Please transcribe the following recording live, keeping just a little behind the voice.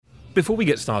Before we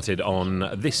get started on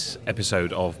this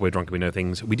episode of We're Drunk and We Know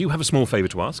Things, we do have a small favour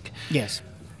to ask. Yes.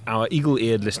 Our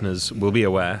eagle-eared listeners will be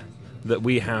aware that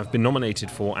we have been nominated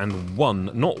for and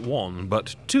won, not one,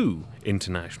 but 2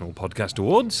 International Podcast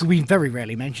Awards. We very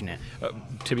rarely mention it.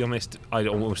 To be honest, I'd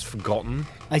almost forgotten.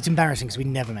 It's embarrassing because we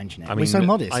never mention it. I mean, We're so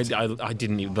modest. I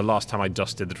didn't even... The last time I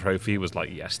dusted the trophy was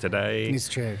like yesterday. It's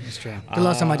true. The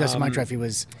last time I dusted my trophy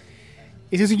was...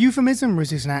 Is this a euphemism or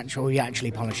is this an actual... Are you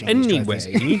actually polishing these trophies?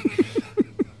 Anyway...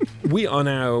 We are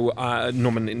now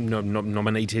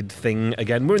nominated thing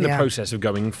again. We're in the process of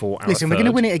going for our Listen, we're going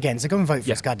to win it again, so go and vote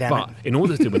for us, goddammit. But in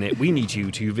order to win it, we need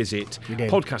you to visit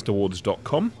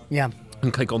podcastawards.com. Yeah.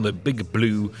 And click on the big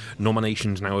blue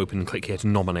nominations now open, click here to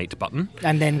nominate button.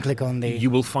 And then click on the... You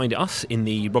will find us in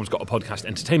the Rob's Got a Podcast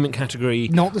entertainment category.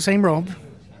 Not the same Rob.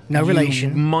 No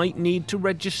relation. You might need to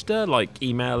register, like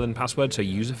email and password, so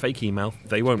use a fake email.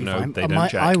 They won't know. They don't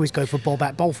check. I always go for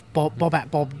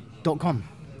bob@bob.com.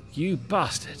 You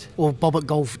bastard. Or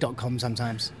bob@golf.com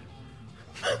sometimes.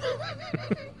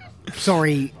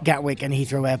 Sorry, Gatwick and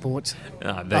Heathrow Airport.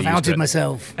 I've outed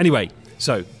myself. Anyway,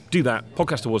 so do that,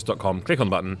 podcastawards.com, click on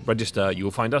the button, register. You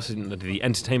will find us in the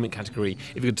entertainment category.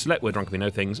 If you could select We're Drunk and We Know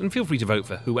Things, and feel free to vote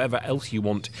for whoever else you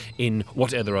want in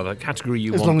whatever other category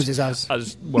you want. As long as it's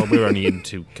us. Well, we're only in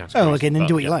 2 categories. Oh, okay, then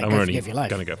do what you like. And we're only if you like.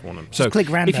 going to go for one of them. Just So click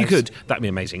randos. If you could, that'd be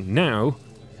amazing. Now...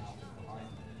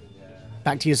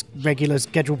 Back to your regular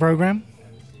schedule program.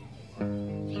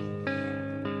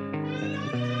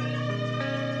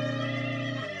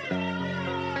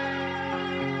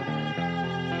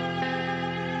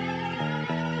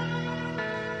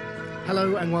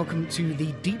 Hello and welcome to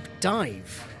the Deep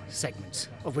Dive segment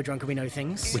of We're Drunk and We Know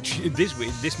Things. Which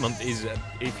this month is,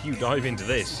 if you dive into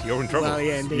this, you're in trouble. Well,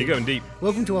 yeah, indeed. You're going deep.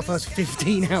 Welcome to our first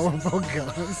 15-hour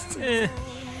podcast.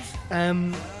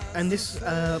 And this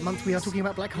month we are talking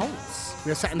about black holes.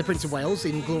 We are sat in the Prince of Wales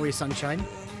in glorious sunshine.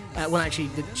 Well, actually,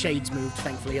 the shades moved,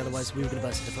 thankfully, otherwise we were going to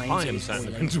burst into flames. I am sat in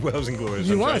the Prince of Wales in glorious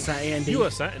You sunshine. are sat here, indeed. You are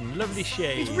sat in lovely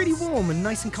shade. It's really warm and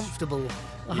nice and comfortable.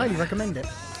 I highly recommend it.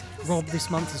 Rob this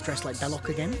month is dressed like Belloc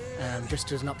again,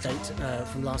 just as an update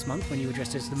from last month when you were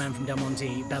dressed as the man from Del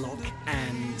Monte, Belloc,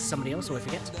 and somebody else, who I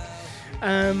forget.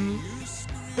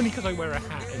 Only because I wear a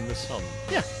hat in the sun.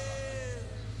 Yeah.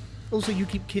 Also, you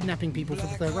keep kidnapping people for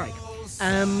the Third Reich.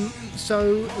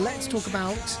 So let's talk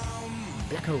about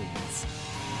black holes.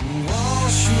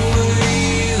 Wash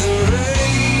away the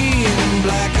rain,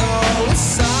 black hole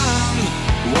sun,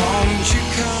 won't you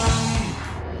come?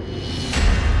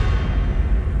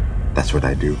 That's what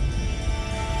I do.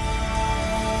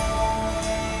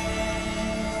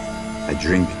 I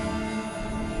drink.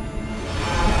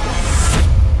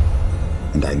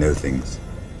 And I know things.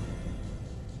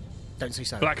 Don't say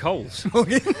so. Black holes.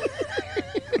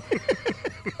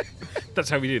 That's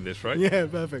how we do this, right? Yeah,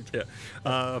 perfect. Yeah.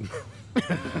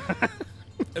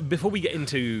 Before we get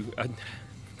into a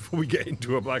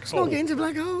black hole, Not get into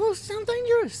black holes. Sound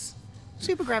dangerous.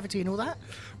 Supergravity and all that.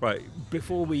 right?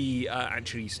 Before we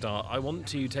actually start, I want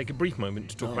to take a brief moment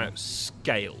to talk about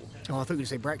scale. Oh, I thought you were going to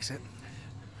say Brexit.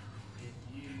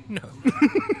 No,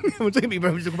 We're taking me a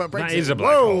moment to talk about Brexit. That is a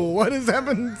black Whoa, hole. what has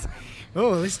happened?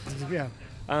 Oh, this, yeah.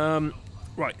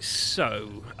 right.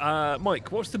 So,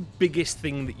 Mike, what's the biggest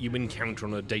thing that you encounter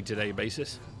on a day-to-day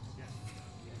basis?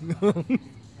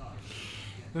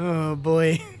 Oh,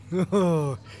 boy.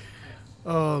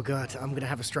 Oh, God. I'm going to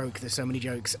have a stroke. There's so many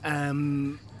jokes.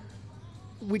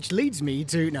 Which leads me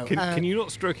to... No. Can you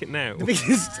not stroke it now?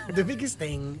 The biggest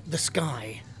thing, the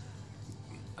sky.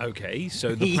 Okay,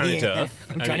 so the planet Yeah, Earth.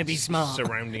 I'm and trying to be its smart.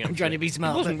 surrounding I'm trying to be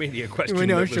smart. It wasn't really a question. No,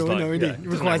 that was sure, like, no, indeed. yeah, It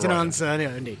requires an right. answer, no,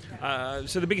 indeed.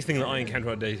 So the biggest thing that I encounter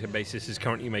on a daily basis is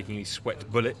currently making these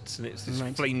sweat bullets, and it's this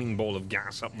Right. flaming ball of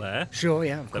gas up there Sure,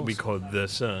 yeah, of that we course. call the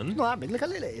CERN. Not that big. Look how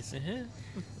little it is.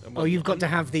 Well, Oh, you've got to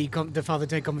have the Father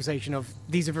Ted conversation of,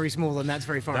 these are very small and that's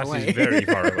very far That away. is very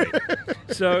far away.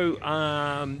 So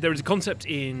there is a concept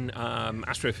in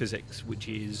astrophysics, which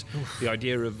is the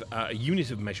idea of a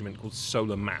unit of measurement called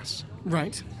solar mass.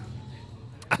 Right.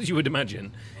 As you would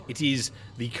imagine, it is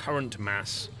the current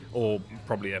mass, or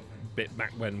probably a bit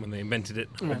back when they invented it,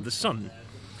 Right. of the sun.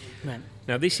 Right.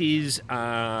 Now this is...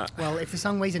 Well, if the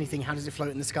sun weighs anything, how does it float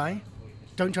in the sky?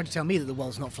 Don't try to tell me that the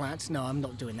world's not flat. No, I'm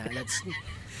not doing that. Let's...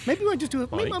 Maybe we'll just do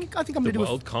it. Mike, I think I'm going to the do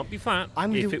world can't be flat.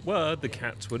 I'm gonna If do- it were, the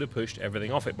cats would have pushed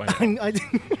everything off it by now. I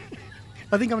think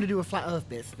I'm going to do a flat Earth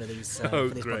bit for these. Oh,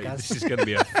 for this great. podcast. This is going to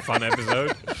be a fun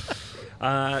episode.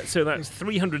 So that's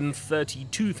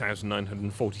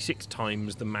 332,946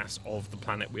 times the mass of the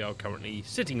planet we are currently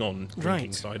sitting on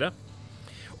drinking Right. cider.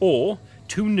 or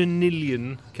 2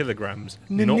 nonillion kilograms.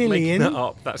 Not making that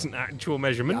up. That's an actual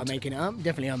measurement. I'm making it up.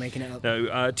 Definitely I'm making it up.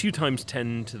 No, 2 times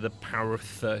 10 to the power of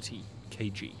 30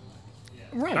 kg.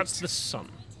 Right. That's the sun.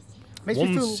 Makes one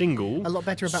me feel single a lot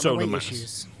better about my solar weight mass.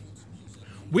 issues.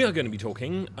 We are going to be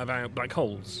talking about black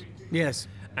holes. Yes.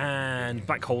 And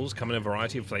black holes come in a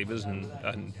variety of flavours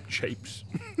and shapes,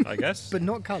 I guess. But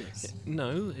not colours.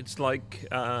 No, it's like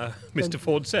Mr.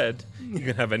 Ford said, you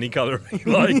can have any colour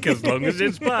you like as long as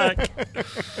it's black.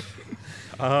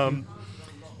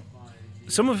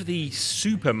 Some of the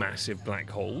supermassive black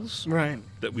holes Right.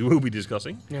 that we will be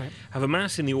discussing Right. have a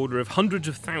mass in the order of hundreds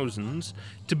of thousands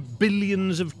to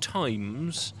billions of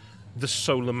times the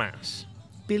solar mass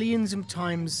Billions of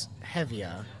times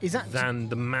heavier. Is that... than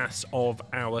the mass of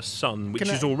our sun, which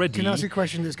Can I- is already Can I ask a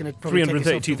question that's going to probably take us off the-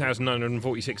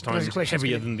 332,946 Can I ask a times question that's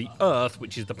heavier gonna- than the Earth,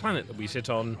 which is the planet that we sit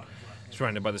on,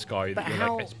 surrounded by the sky But that you're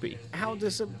how, like SB. how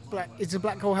does a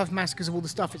black hole have mass because of all the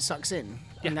stuff it sucks in?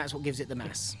 Yeah. And that's what gives it the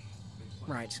mass.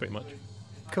 Right. Pretty much.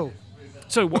 Cool.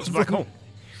 So, what's a black hole?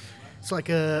 It's like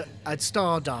a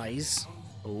star dies,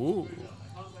 Ooh.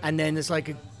 and then there's like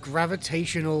a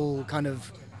gravitational kind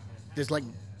of... There's like...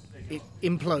 It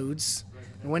implodes.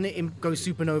 And when it goes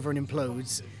supernova and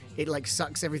implodes, it like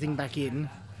sucks everything back in.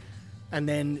 And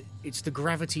then it's the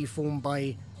gravity formed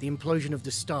by the implosion of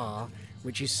the star,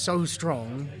 which is so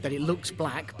strong that it looks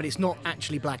black, but it's not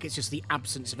actually black. It's just the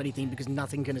absence of anything because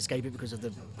nothing can escape it because of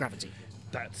the gravity.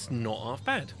 That's not half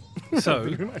bad. So,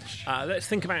 let's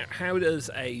think about how does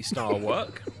a star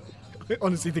work? I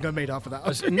honestly think I made half of that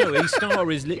up. No, a star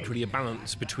is literally a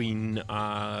balance between,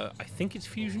 I think it's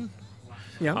fusion.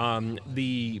 Yeah.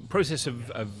 The process of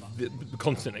the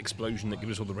constant explosion that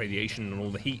gives us all the radiation and all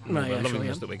the heat and all the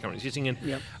loveliness that we're currently sitting in,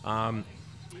 Yep.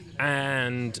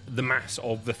 and the mass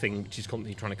of the thing which is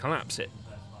constantly trying to collapse it.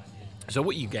 So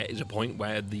what you get is a point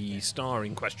where the star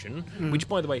in question, which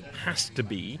by the way has to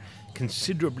be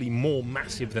considerably more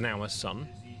massive than our sun.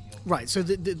 Right, so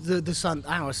the sun,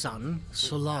 our sun,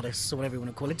 Solaris, or whatever you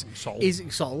want to call it,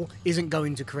 Sol. isn't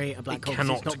going to create a black It hole. 'cause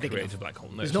cannot it's not big create enough. a black hole.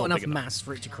 No, There's it's not not enough big enough. mass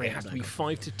for it to It create has a to be black hole.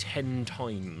 5 to 10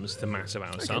 times the mass of our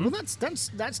Okay, sun. well,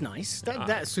 that's nice.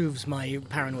 That soothes my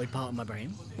paranoid part of my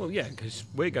brain. Well, yeah, because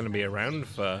we're going to be around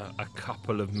for a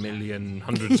couple of million,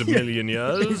 hundreds of million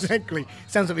years. Exactly.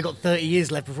 Sounds like we've got 30 years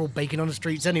left before baking on the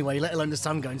streets anyway, let alone the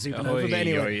sun going supernova. But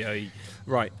anyway,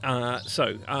 Right,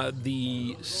 so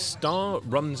the star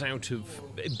runs out of...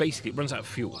 Basically, it runs out of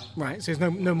fuel, right. So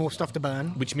there's no more stuff to burn.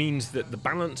 which means that the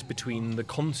balance between the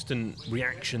constant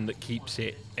reaction that keeps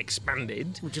it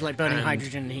expanded... Which is like burning and-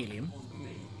 hydrogen and helium.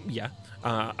 Yeah,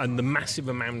 and the massive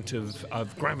amount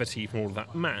of gravity from all of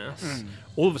that mass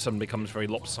all of a sudden becomes very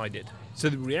lopsided. So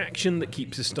the reaction that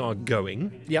keeps the star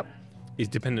going Yep. is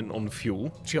dependent on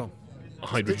fuel, Sure.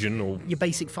 hydrogen or Your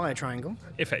basic fire triangle.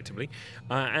 effectively,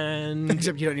 and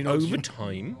Except you don't need over oxygen.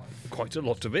 time, quite a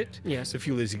lot of it, Yes. the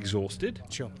fuel is exhausted.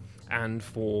 Sure. And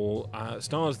for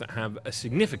stars that have a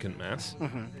significant mass,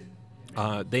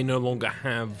 Mm-hmm. they no longer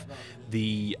have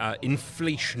the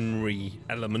inflationary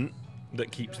element that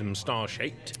keeps them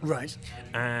star-shaped, Right.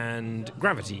 and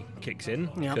gravity kicks in,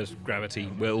 Yeah. because gravity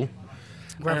will,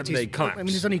 Gravity's- and they collapse. I mean,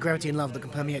 there's only gravity and love that can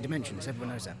permeate dimensions. Everyone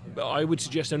knows that. But I would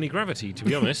suggest only gravity, to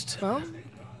be honest. Well,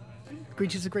 agree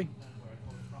to disagree.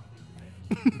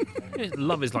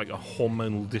 Love is like a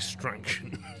hormonal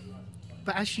distraction.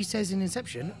 But as she says in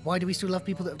Inception, why do we still love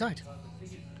people that have died?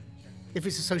 If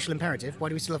it's a social imperative, why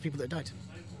do we still love people that have died?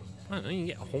 I don't know, you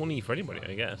get horny for anybody,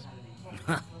 I guess.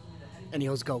 Any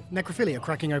old's goal. Necrophilia,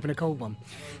 cracking open a cold one.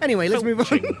 Anyway, let's move on.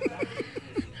 Belching.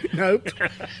 Nope.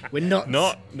 We're not.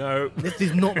 No. This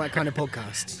is not that kind of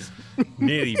podcast.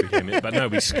 Nearly became it, but no,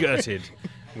 we skirted.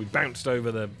 We bounced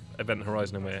over the event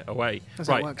horizon and we're away. That's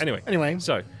how it right, works. anyway.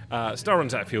 So, star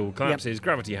runs out of fuel, collapses,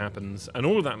 gravity happens, and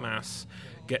all of that mass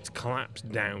gets collapsed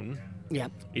down Yeah.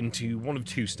 into one of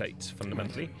two states,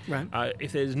 fundamentally. Right.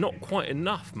 If there's not quite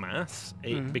enough mass,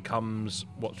 it becomes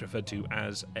what's referred to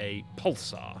as a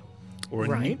pulsar, or a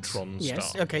Right. neutron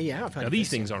Yes. star. Okay, yeah, I've heard Now, of these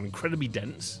this. things are incredibly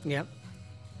dense. Yeah.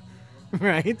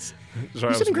 Right. So You I said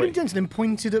was incredibly wait- dense and then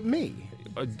pointed at me.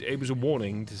 It was a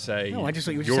warning to say, Oh, I just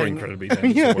thought you were you're saying- incredibly dense. or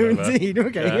Yeah, whatever. indeed.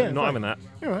 Okay, yeah, not fine. having that.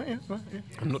 All right, yeah, right, yeah.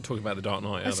 I'm not talking about the Dark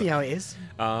Knight. I see how it is.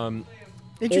 Um,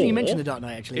 Interesting you or mentioned the Dark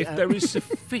Knight, actually. If there is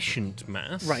sufficient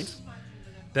mass, Right.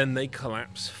 then they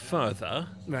collapse further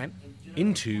Right.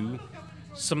 into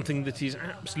something that is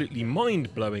absolutely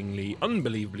mind-blowingly,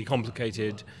 unbelievably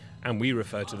complicated, and we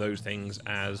refer to those things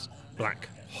as black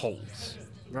holes.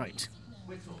 Right.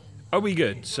 Are we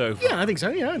good so far? Yeah, I think so.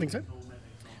 Yeah, I think so.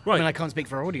 Right. I mean, I can't speak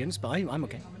for our audience, but I'm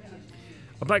okay.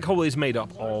 A black hole is made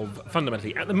up of,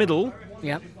 fundamentally, at the middle,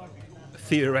 Yeah.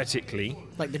 theoretically.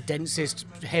 Like the densest,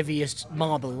 heaviest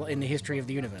marble in the history of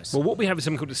the universe. Well, what we have is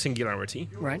something called a singularity,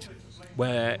 Right.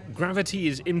 where gravity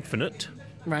is infinite,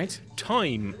 Right.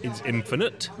 time is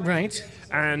infinite, Right.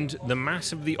 and the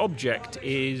mass of the object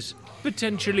is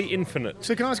potentially infinite.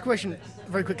 So can I ask a question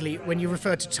very quickly? When you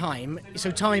refer to time,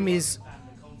 so time is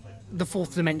the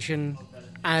fourth dimension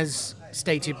as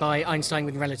stated by Einstein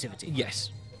with relativity.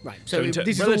 Yes. Right. So in this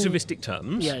is all- relativistic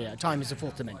terms. Yeah. Time is the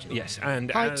fourth dimension. Yes, and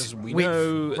Height, as we width,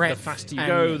 know, the breadth, faster you and-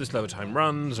 go, the slower time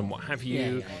runs, and what have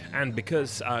you. Yeah. And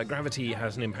because gravity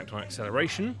has an impact on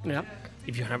acceleration, Yeah.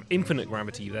 if you have infinite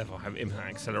gravity, you therefore have infinite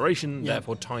acceleration. Yeah.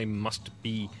 Therefore, time must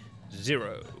be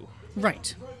 0.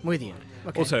 Right. With you.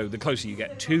 Okay. Also, the closer you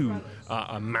get to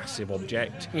a massive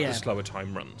object, Yeah. the slower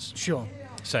time runs. Sure.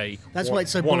 Say, That's one- why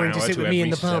it's so 1 boring to hour sit with me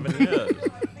in every the pub. 7 years.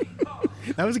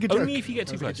 That was a good joke. Only if you get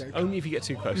too That was close. a good joke. Only if you get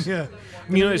too close. Yeah.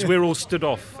 You notice we're all stood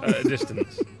off at a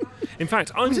distance. In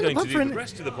fact, I'm was in the going to pub do for the an-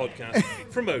 rest of the podcast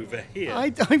from over here.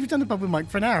 I've done the pub with Mike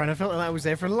for an hour, and I felt like I was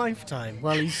there for a lifetime.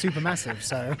 Well, he's super massive,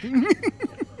 so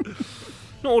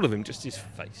Not all of him, just his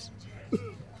face.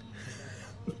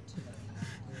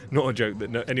 Not a joke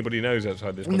that anybody knows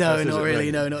outside this podcast. No, is not it? really,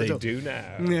 They- no, not They at all. do now.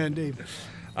 yeah, indeed.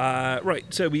 Right,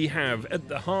 so we have at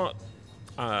the heart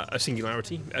a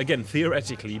singularity. Again,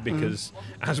 theoretically, because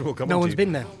as we'll come No on one's to,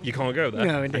 been there. You can't go there,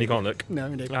 No, and indeed. you can't look. No,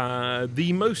 indeed.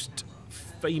 The most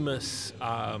famous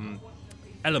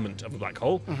element of a black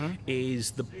hole Mm-hmm.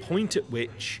 is the point at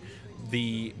which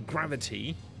the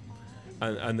gravity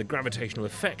and the gravitational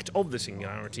effect of the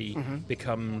singularity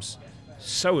becomes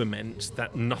so immense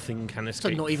that nothing can So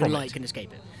escape not even from light it. can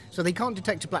escape it. So they can't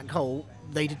detect a black hole.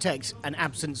 They detect an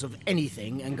absence of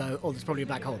anything and go, "Oh, there's probably a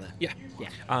black hole there." Yeah. Yeah.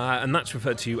 And that's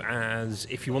referred to as,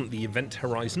 if you want, the event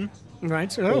horizon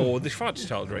Right. or the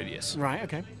Schwarzschild radius. Right.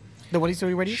 Okay. The what is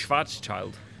the radius?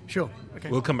 Schwarzschild. Sure. Okay.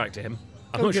 We'll come back to him.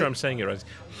 I'm Oh, not sure good. I'm saying it right.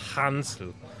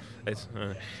 Hansel. It's,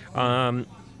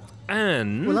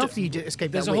 and Well, after you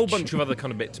escape there's that a whole witch. bunch of other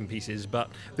kind of bits and pieces, but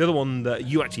the other one that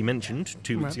you actually mentioned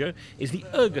 2 weeks Right. ago is the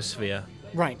ergosphere.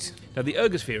 Right. Now, the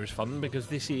ergosphere is fun because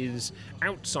this is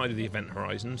outside of the event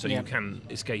horizon, so Yeah. you can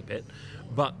escape it,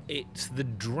 but it's the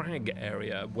drag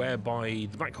area whereby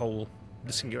the black hole,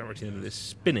 the singularity in it, is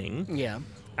spinning, Yeah.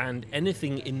 and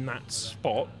anything in that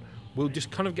spot will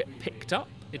just kind of get picked up.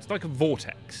 It's like a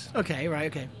vortex. Okay. Right.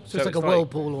 Okay. So, So it's like it's a like-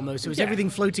 whirlpool almost. So it's Yeah. everything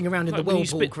floating around in Like the when you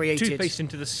whirlpool spit created. toothpaste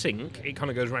into the sink, it kind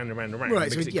of goes round and round and round Right.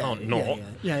 because So it yeah, can't yeah, not.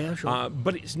 Yeah. Sure.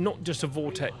 But it's not just a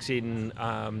vortex in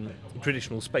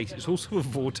traditional space, it's also a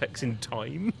vortex in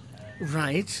time.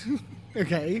 right.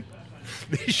 Okay.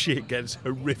 This shit gets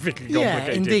horrifically Yeah,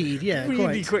 complicated. indeed, yeah,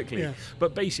 really quite, quickly. yeah.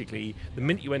 But basically, the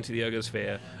minute you enter the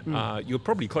ergosphere, you're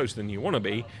probably closer than you want to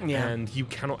be, Yeah. and you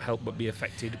cannot help but be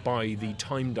affected by the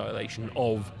time dilation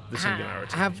of the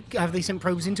singularity. Have they sent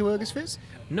probes into ergospheres?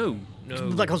 No.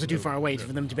 Black holes are too far away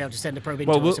for them to be able to send a probe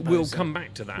into. Well, I we'll suppose, so- come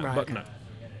back to that, Right, but okay. no.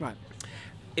 Right.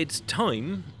 It's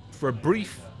time for a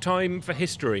brief time for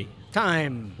history.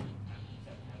 Time.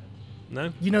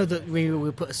 No? You know that we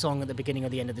will put a song at the beginning or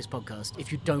the end of this podcast.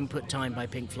 If you don't put "Time" by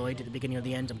Pink Floyd at the beginning or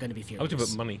the end, I'm going to be I furious. was going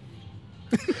to put money.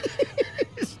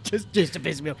 just to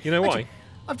piss me off. You know why? Actually,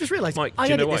 I've just realised Mike, I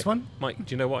do you know edit why? this one. Mike,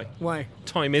 do you know why? Why?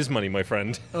 Time is money, my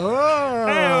friend.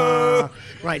 Oh,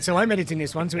 right. So I'm editing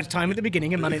this one, so it's time at the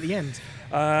beginning and money at the end. We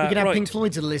could add right. Pink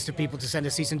Floyd to the list of people to send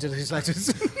us cease and desist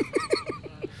letters.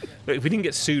 Look, if we didn't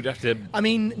get sued after I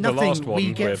mean, the last nothing. one, We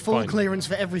we're get full fine. clearance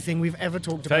for everything we've ever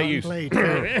talked Fair about use. and played.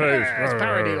 It's a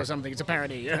parody or something. It's a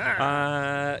parody.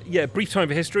 Yeah, brief time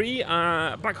for history.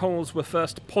 Black holes were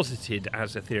first posited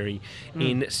as a theory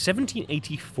in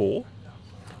 1784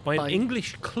 by an By-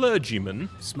 English clergyman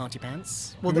Smarty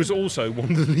pants. who was also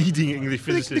one of the leading English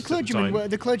the physicists clergymen at the time.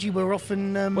 the clergy were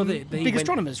often Well, they big went,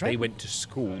 astronomers, right? They went to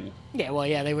school. Yeah, well,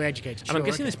 yeah, they were educated. And I'm sure,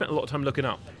 guessing okay. they spent a lot of time looking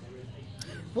up.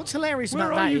 What's hilarious Where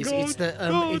about are that you, is God? it's that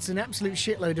God? it's an absolute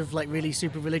shitload of like really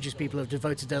super religious people who have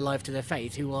devoted their life to their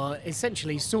faith, who are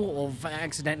essentially sort of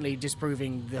accidentally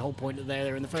disproving the whole point that they're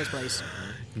there in the first place.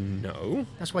 No.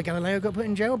 That's why Galileo got put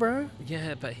in jail, bro.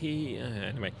 Yeah, but he...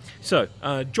 anyway. So,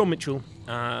 John Mitchell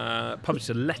published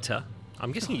a letter.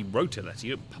 I'm guessing he wrote a letter.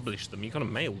 You don't publish them. You kind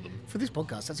of mailed them. For this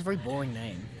podcast, that's a very boring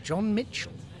name. John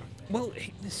Mitchell. Well,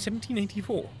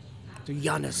 1784. So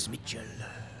Janus Mitchell.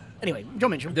 Anyway, John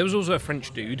Mitchell. There was also a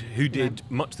French dude who did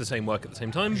much the same work at the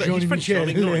same time, but he's French, so I'm Jean-Michel,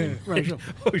 ignoring him. right, Jean-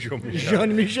 Oh, Jean-Michel.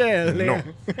 Jean-Michel. No.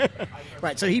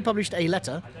 Right, so he published a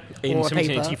letter In or a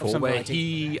paper of 1784, some where variety.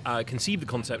 he conceived the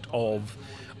concept of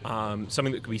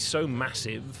something that could be so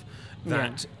massive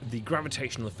that the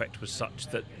gravitational effect was such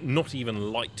that not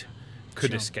even light could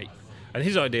Sure. escape. And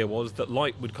his idea was that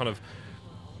light would kind of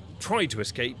try to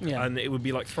escape, Yeah. and it would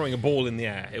be like throwing a ball in the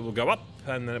air. It will go up,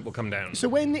 and then it will come down. So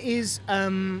when is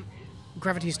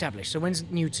gravity established? So when's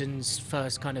Newton's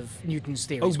first kind of Newton's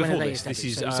theories? Oh, when before are they this. This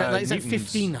established? is So is that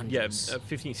Newton's- 1500s? Yeah,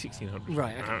 1600s.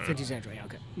 Right, okay. 15th century,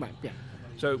 okay. Right, yeah.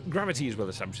 So gravity is well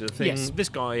established. The thing, Yes. this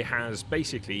guy has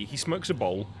basically, he smokes a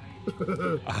bowl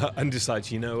and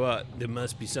decides, you know what, there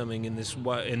must be something in this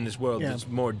world Yeah. that's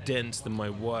more dense than my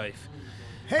wife.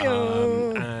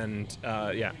 Hey-o!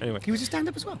 Anyway. He was a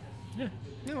stand-up as well. Yeah.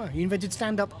 Yeah, well, he invented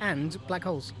stand-up and black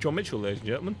holes. John Mitchell, ladies and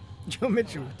gentlemen. John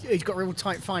Mitchell. He's got a real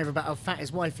type 5 about how fat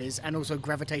his wife is and also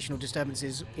gravitational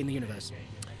disturbances in the universe.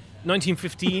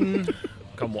 1915.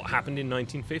 Come, what happened in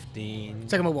 1915?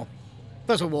 Second World War.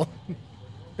 First World War.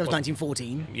 That was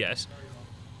 1914. Yes.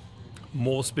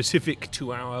 More specific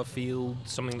to our field,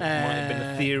 something that might have been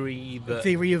a theory that...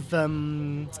 Theory of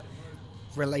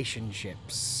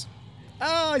relationships.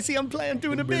 Oh, I see. I'm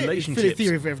doing a bit. relationships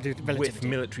Theory of relativity. with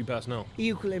military personnel. E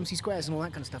equal MC squares and all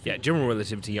that kind of stuff. Yeah, general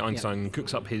relativity. Einstein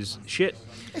cooks up his shit.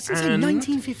 It's since like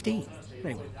 1915.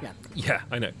 Anyway, yeah. Yeah,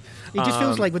 I know. It just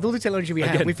feels like with all the technology we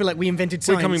have, again, we feel like we invented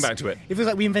we're science. coming back to it. It feels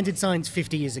like we invented science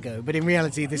 50 years ago, but in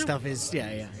reality, this stuff is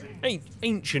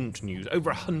Ancient news, over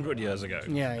 100 years ago.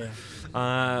 yeah.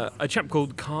 A chap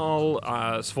called Carl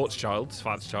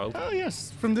Schwarzschild. Oh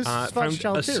yes, from this Found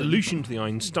Schwarzschild a theory. solution to the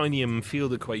Einsteinium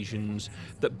field equations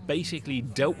that basically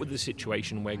dealt with the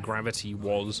situation where gravity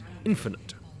was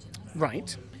infinite.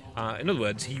 Right. In other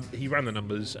words, he ran the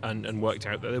numbers and worked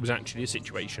out that there was actually a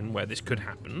situation where this could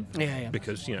happen. Yeah.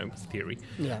 Because, theory.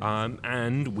 Yeah.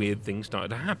 And weird things started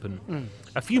to happen.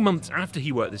 A few months after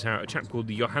he worked this out, a chap called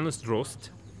Johannes Droste,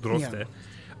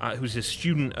 who's a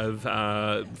student of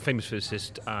famous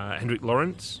physicist Hendrik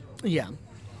Lorentz, Yeah.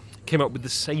 came up with the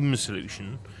same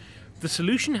solution. The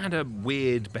solution had a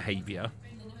weird behaviour.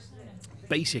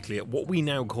 Basically, at what we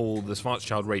now call the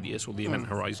Schwarzschild radius, or the event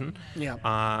horizon,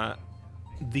 Yeah.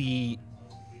 the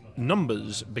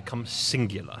numbers become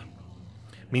singular,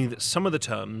 meaning that some of the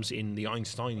terms in the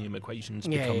Einsteinium equations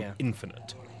become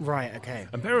infinite. Right. Okay.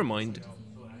 And bear in mind,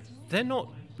 they're not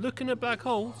looking at black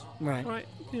holes, Right.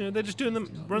 They're just doing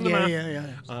run the math.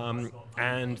 Yeah.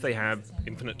 And they have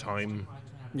infinite time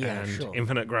Yeah, and sure.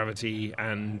 infinite gravity,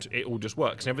 and it all just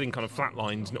works. And everything kind of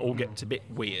flatlines, and it all gets a bit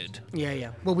weird.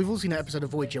 Yeah. Well, we've all seen that episode of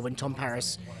Voyager when Tom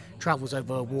Paris travels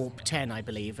over warp 10, I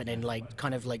believe, and then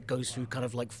goes through kind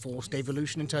of like forced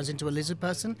evolution and turns into a lizard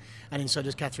person, and then so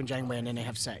does Catherine Janeway, and then they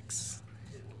have sex,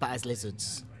 but as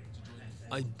lizards.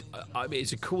 I mean,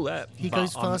 it's a cool app. He but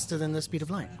goes I'm faster than the speed of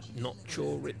light. not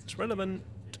sure it's relevant.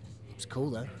 It's cool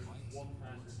though.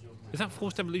 Is that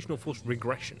forced evolution or forced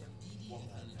regression?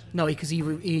 No, because he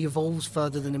evolves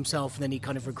further than himself, and then he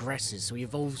kind of regresses. So he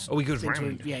evolves. Oh, he goes into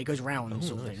round. he goes round,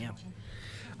 sort of thing.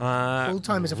 Yeah. All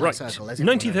time is a flat circle, as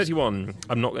everyone knows. 1931.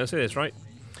 I'm not going to say this right.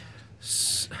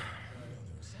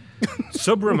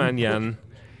 Subramanian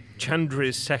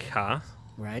Chandrasekhar.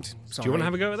 Right. Do you want to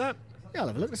have a go at that? Yeah, I'll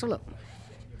have a look. Let's have a look.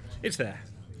 It's there.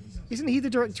 Isn't he the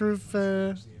director of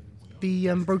the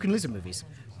Broken Lizard movies?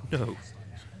 No.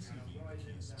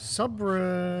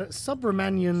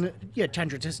 Subramanian,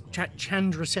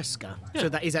 Chandrasekhar. Yeah. So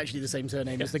that is actually the same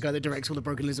surname as the guy that directs all the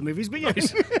Broken Lizard movies. But yeah,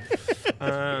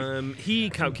 He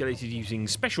calculated using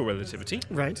special relativity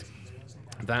right.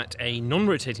 that a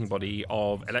non-rotating body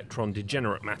of electron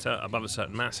degenerate matter above a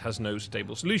certain mass has no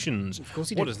stable solutions. Of course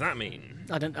he What did. does that mean?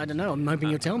 I don't know. I'm hoping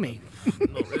you'll tell me.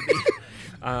 Not really.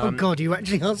 Oh God, are you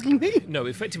actually asking me? No,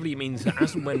 effectively it means that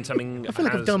as and when something I feel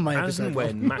like I've done my as and episode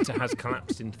when matter has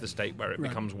collapsed into the state where it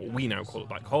becomes what we now call a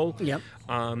black hole, Yep.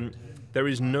 there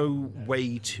is no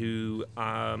way to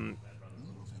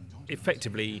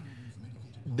effectively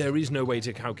there is no way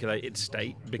to calculate its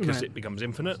state because Right. it becomes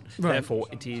infinite. Right. Therefore,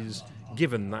 it is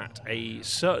given that a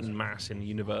certain mass in the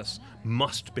universe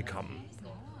must become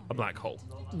a black hole.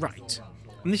 Right.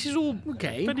 And this is all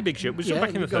Okay. fairly big shit. We're still Yeah,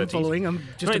 back in the I'm 30s. following. I'm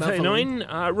just about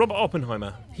 1939, Robert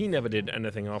Oppenheimer. He never did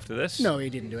anything after this. No, he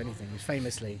didn't do anything.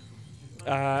 Famously.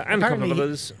 And a couple of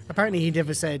others. Apparently, he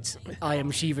never said, "I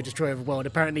am Shiva, destroyer of the world."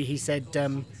 Apparently, he said, I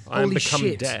am "Holy become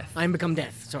shit, death." I am become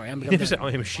death." Sorry, I am He become never said, death.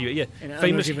 I am Shiva. Yeah. You know, Famous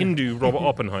I'm a Shiva. Hindu Robert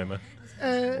Oppenheimer.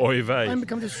 Oy I vey. am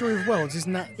become the destroyer of worlds.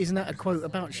 Isn't that a quote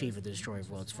about Shiva, the destroyer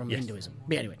of worlds, from Yes. Hinduism?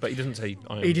 But anyway, But he doesn't say,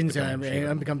 I am he didn't say, become "I Shiva."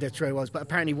 am become death, destroyer of worlds." But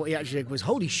apparently, what he actually did was,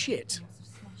 "Holy shit."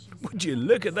 Would you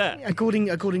look at that?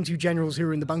 According to generals who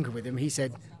were in the bunker with him, he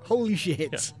said, "Holy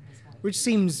shit," which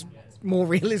seems more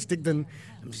realistic than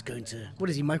I'm just going to. What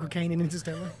is he, Michael Caine in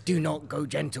Interstellar? Do not go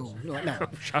gentle. Like, no.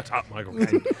 Shut up, Michael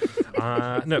Caine.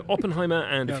 No, Oppenheimer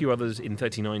and a few others in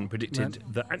 39 predicted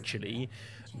that actually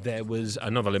there was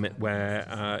another limit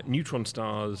where neutron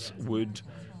stars would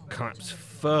collapse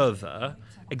further,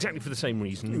 exactly for the same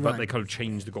reason, but Right. they kind of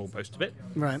changed the goalpost a bit.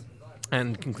 Right.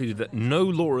 and concluded that no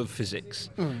law of physics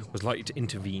was likely to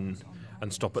intervene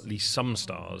and stop at least some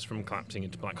stars from collapsing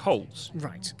into black holes.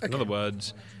 Right. In other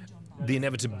words, the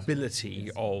inevitability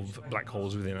of black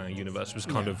holes within our universe was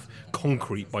kind of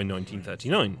concrete by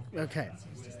 1939. Okay.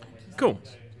 Cool.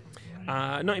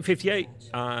 1958,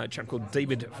 a chap called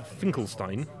David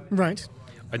Finkelstein Right.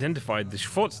 identified the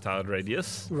Schwarzschild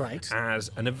radius Right. as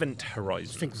an event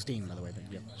horizon. Finkelstein, by the way.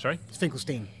 But yeah. Sorry? It's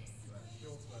Finkelstein.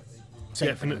 So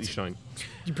Definitely Stein.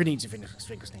 You pronounce it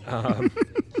Finkelstein.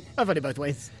 I've had it both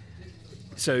ways.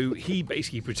 So he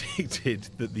basically predicted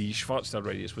that the Schwarzschild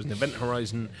radius was an event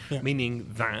horizon, Yeah. meaning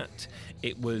that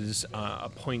it was a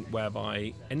point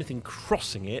whereby anything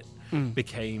crossing it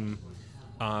became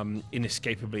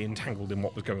inescapably entangled in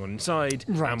what was going on inside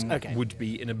Right, and okay. would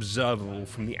be inobservable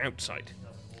from the outside.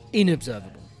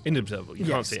 Inobservable. Inobservable, you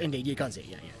can't see it. Indeed, you can't see it.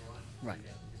 Yeah, yeah. Right.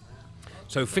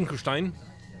 So Finkelstein,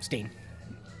 Steen.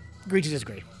 Agree to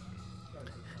disagree.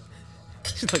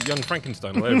 it's like young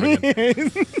Frankenstein all over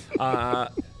again,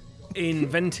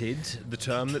 invented the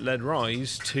term that led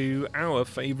rise to our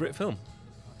favourite film.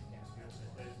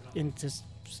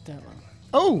 Interstellar.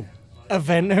 Oh!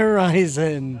 Event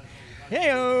Horizon.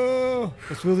 Heyo!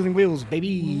 It's Wheels and Wheels,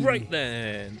 baby. Right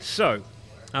then. So,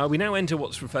 we now enter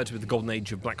what's referred to as the golden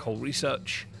age of black hole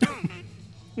research.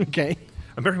 Okay.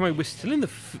 And bear in mind, we're still in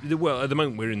well, at the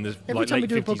moment we're in the Every time we late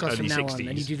do a 50s, podcast from early now 60s. on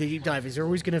and you do the deep dive, is there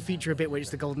always going to feature a bit where it's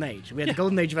the golden age? We had the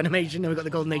golden age of animation, then we got the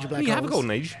golden age of black we holes. have a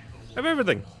golden age of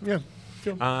everything. Yeah.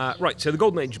 Sure. Right, so the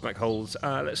golden age of black holes.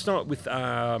 Let's start with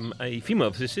a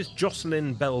female physicist,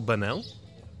 Jocelyn Bell Burnell,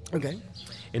 Okay.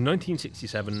 in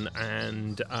 1967,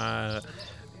 and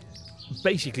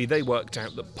basically they worked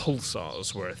out that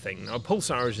pulsars were a thing. Now, a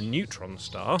pulsar is a neutron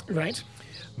star Right.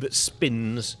 that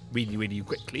spins really, really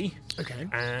quickly. Okay.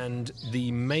 And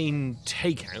the main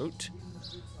takeout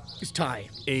It's tie.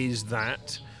 is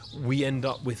that we end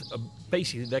up with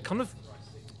basically they're kind of.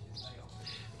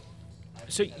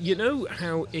 So you know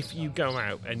how if you go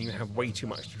out and you have way too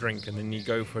much to drink and then you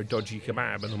go for a dodgy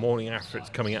kebab and the morning after it's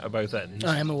coming out of both ends?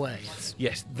 I am aware.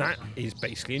 Yes, that is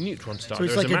basically a neutron star. So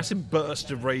it's There's like a a- massive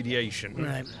burst of radiation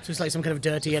Right. So it's like some kind of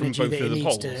dirty from energy both that of it the needs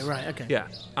poles. to. Right. Okay.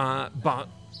 Yeah, but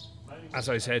as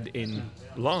I said in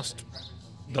the last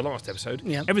episode,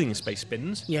 Yeah. everything in space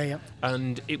spins. Yeah. Yeah.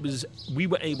 And we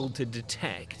were able to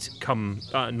detect, come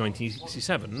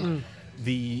 1967,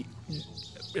 the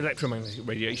electromagnetic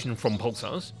radiation from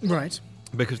pulsars Right.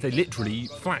 because they literally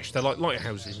flash. They're like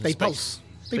lighthouses in They space. pulse.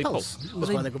 They pulse. That's Well,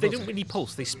 why they're they called don't really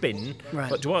pulse. They spin. Right.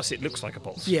 But to us, it looks like a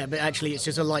pulse. Yeah, but actually, it's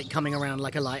just a light coming around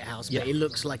like a lighthouse, but Yeah. it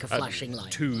looks like a flashing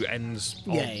light. Two ends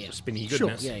of Yeah. spinny Sure,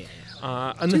 goodness.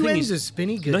 yeah. And the Two thing ends is, of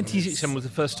spinny goodness. 1967 was the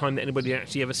first time that anybody had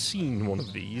actually ever seen one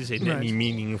of these in Right. any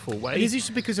meaningful way. Is this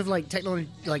because of like technology,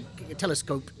 like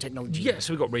telescope technology? Yeah,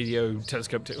 so we've got radio,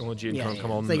 telescope technology, and Yeah. can't come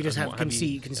on. So you just and have what can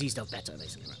you. see stuff better,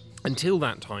 basically. Until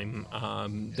that time,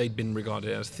 they'd been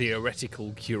regarded as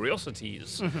theoretical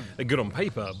curiosities. Mm-hmm. They're good on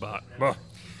paper, but well,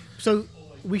 So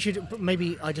we should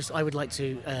maybe I would like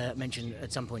to mention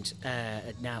at some point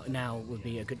now would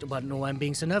be a good. Well, I don't know why I'm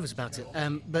being so nervous about it.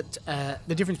 But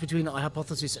the difference between a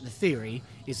hypothesis and a theory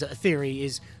is that a theory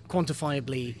is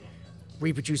quantifiably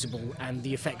reproducible and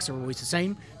the effects are always the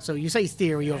same. So you say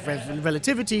theory of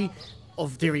relativity,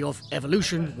 of theory of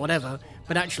evolution, whatever,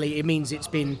 but actually it means it's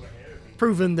been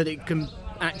proven that it can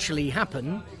actually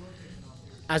happen,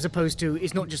 as opposed to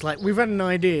it's not just like we've had an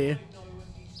idea.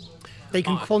 They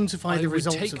can quantify the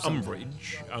results I would of take something.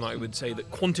 umbrage, and I would say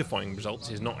that quantifying results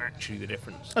is not actually the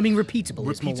difference. I mean, repeatable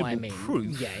is more what I Repeatable mean.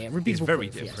 proof Yeah, repeatable is very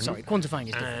proof, yeah. different. Sorry, quantifying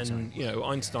is different. And you know,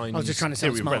 Einstein's I was just trying to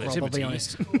sound theory of smart, Rob, I'll be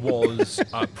relativity was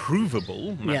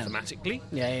provable mathematically.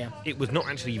 Yeah. It was not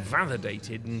actually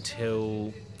validated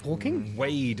until Hawking?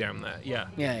 way down there. Yeah.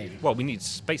 Yeah. Well, we need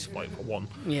spaceflight for one.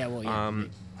 Yeah, well, yeah.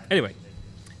 Anyway,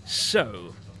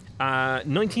 so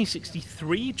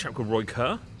 1963, a chap called Roy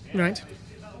Kerr Right.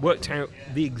 worked out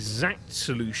the exact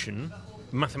solution,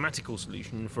 mathematical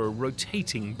solution for a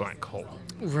rotating black hole.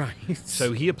 Right.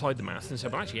 So he applied the maths and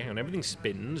said, well, actually, hang on, everything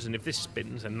spins, and if this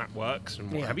spins, then that works,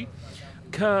 and what Yeah. have you.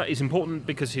 Kerr is important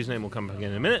because his name will come back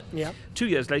in a minute. Yeah. 2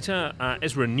 years later,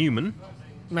 Ezra Newman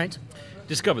Right.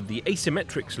 discovered the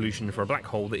asymmetric solution for a black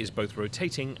hole that is both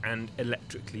rotating and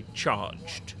electrically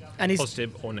charged, And is-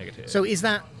 positive or negative. So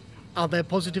are there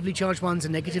positively charged ones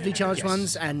and negatively charged Yes.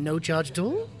 ones and no charge at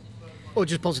all? Or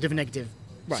just positive and negative?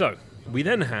 Right. So we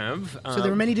then have... So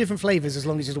there are many different flavours as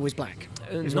long as it's always black,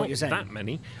 is not what you're saying. that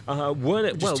many. Well,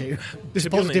 two. There's to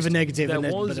be positive honest, and negative There and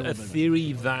then- was but they're a all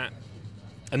theory that,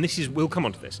 and this is we'll come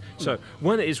on to this. So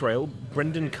when at Israel,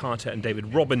 Brendan Carter and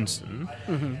David Robinson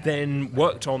then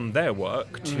worked on their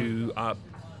work to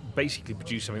basically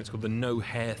produce something that's called the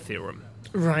no-hair theorem.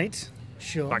 Right.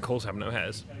 Sure. Black holes have no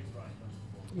hairs.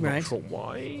 Right. Not sure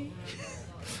why.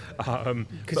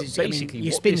 Because but basically,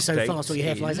 you what spin this so states fast, all your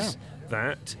hair flies is out.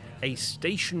 that a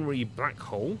stationary black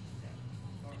hole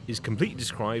is completely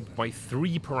described by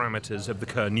 3 parameters of the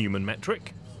Kerr-Newman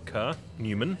metric.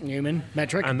 Kerr-Newman. Newman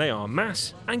metric. And they are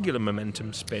mass, angular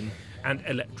momentum, spin, and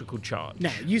electrical charge.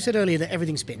 Now, you said earlier that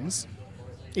everything spins.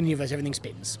 In the universe, everything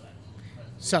spins.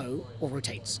 So, or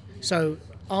rotates. So,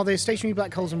 are there stationary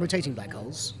black holes and rotating black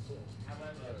holes?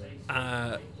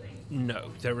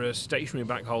 No, there are stationary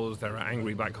black holes, there are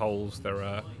angry black holes, there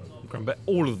are... But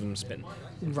all of them spin.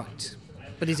 Right.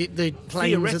 But is it the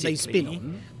planes that they spin Theoretically,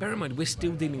 on? bear in mind, we're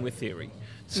still dealing with theory.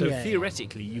 So Yeah.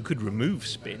 theoretically, you could remove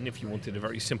spin if you wanted a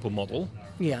very simple model,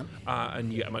 Yeah.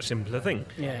 and you get a much simpler thing.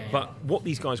 Yeah. But what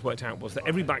these guys worked out was that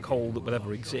every black hole that will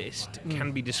ever exist Mm.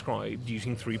 can be described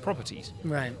using 3 properties.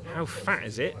 Right. How fat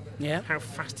is it? Yeah. How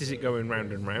fast is it going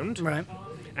round and round? Right.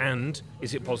 And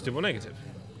is it positive or negative?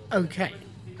 Okay.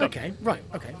 Okay. Right.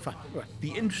 Okay. Fine. Right.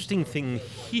 The interesting thing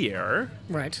here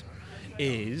Right.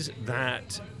 is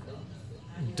that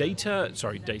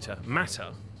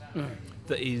matter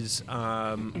that is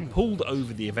pulled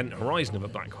over the event horizon of a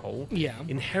black hole Yeah.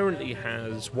 inherently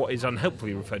has what is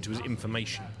unhelpfully referred to as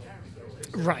information.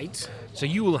 Right. So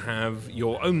you will have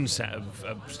your own set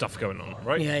of stuff going on,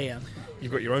 right? Yeah. Yeah.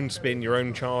 You've got your own spin, your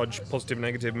own charge, positive,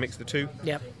 negative, mix the two.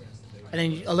 Yep. And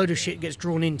then a load of shit gets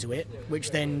drawn into it,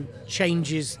 which then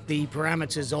changes the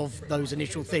parameters of those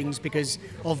initial things because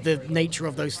of the nature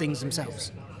of those things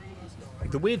themselves.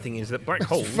 The weird thing is that black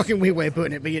holes Fucking weird way of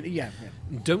putting it, but yeah.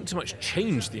 don't so much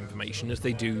change the information as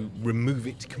they do remove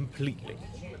it completely.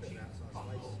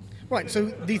 Right, so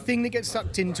the thing that gets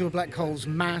sucked into a black hole's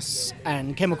mass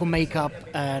and chemical makeup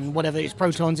and whatever, its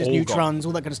protons, its All neutrons,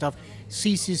 all that kind of stuff,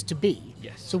 ceases to be.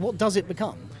 Yes. So what does it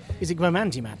become? Is it become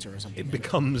antimatter or something? It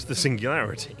becomes the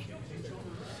singularity.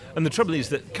 And the trouble is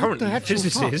that What currently the actual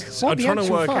physicists fuck? What are the trying to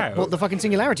actual work fuck? out What the fucking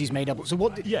singularity's made up of. So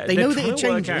what? Yeah, they they're know that it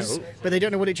trying to work changes, out- but they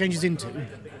don't know what it changes into.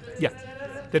 Yeah.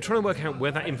 They're trying to work out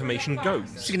where that information It's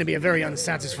goes. going to be a very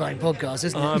unsatisfying podcast,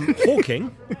 isn't it?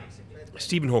 Hawking,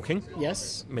 Stephen Hawking,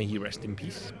 Yes. may he rest in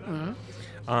peace, in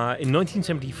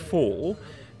 1974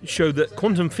 showed that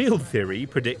quantum field theory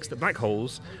predicts that black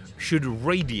holes should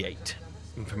radiate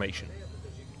information.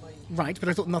 Right, but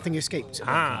I thought nothing escaped.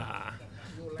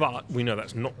 But we know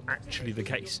that's not actually the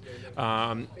case.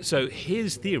 So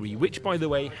his theory, which by the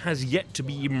way has yet to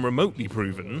be even remotely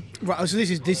proven, Right, so this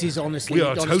is honestly, we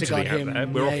are honest to totally God out him. there.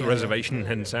 We're Yeah, off the yeah, reservation and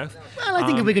heading south. Well, I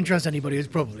think if we can trust anybody, it's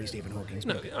probably Stephen Hawking.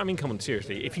 No, I mean, come on,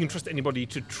 seriously. If you can trust anybody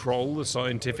to troll the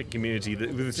scientific community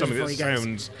with something Before that he goes,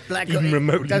 sounds black even hole-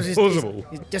 remotely that was his- plausible.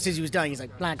 just as he was dying, he's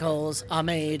like, black holes are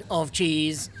made of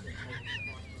cheese.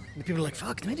 And people are like,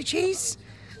 fuck, they're made of cheese?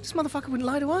 This motherfucker wouldn't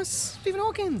lie to us. Stephen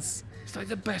Hawkins. It's like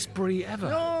the best brie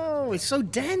ever. Oh, it's so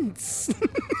dense.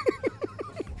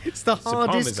 It's the a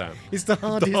hardest. parmesan. It's the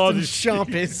hardest and hardest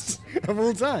sharpest of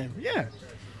all time. Yeah,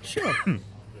 sure.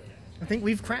 I think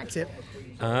we've cracked it.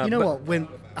 You know but- what? When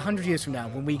 100 years from now,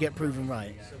 when we get proven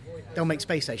right, they'll make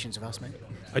space stations of us, mate.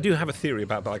 I do have a theory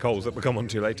about black holes that we'll come on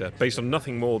to later, based on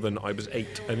nothing more than I was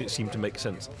 8 and it seemed to make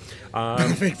sense.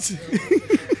 Perfect.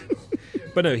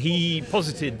 But no, he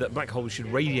posited that black holes should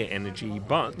radiate energy,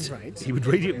 but Right. he would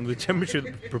radiate them with a temperature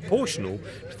proportional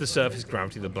to the surface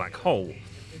gravity of the black hole.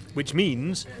 Which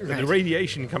means that the Right.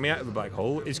 radiation coming out of the black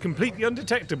hole is completely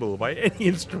undetectable by any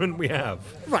instrument we have.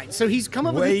 Right, so he's come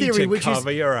up Way with a theory to which cover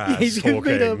is your ass, he's made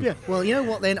Hawking. up, yeah. Well, you know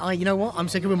what? Then you know what? I'm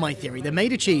sticking with my theory. They're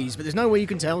made of cheese, but there's no way you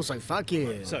can tell. So fuck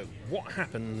you. So, what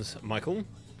happens, Michael,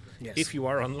 Yes. if you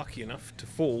are unlucky enough to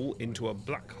fall into a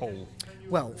black hole?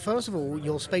 Well, first of all,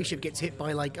 your spaceship gets hit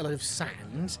by like a lot of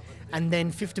sand, and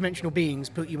then fifth-dimensional beings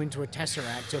put you into a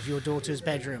tesseract of your daughter's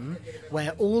bedroom,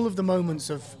 where all of the moments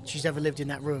of she's ever lived in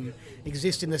that room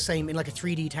exist in like a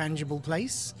 3D tangible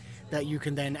place that you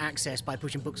can then access by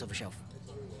pushing books off a shelf.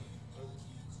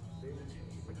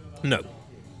 No.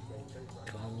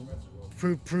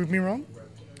 Prove me wrong.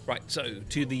 Right, so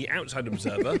to the outside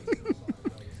observer,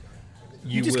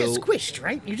 You just will get squished,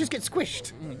 right? You just get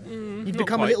squished. You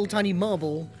become a quite. little tiny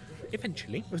marble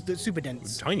eventually. that's super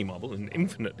dense. Tiny marble, an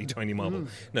infinitely tiny marble. Mm.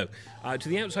 No, to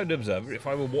the outside observer, if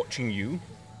I were watching you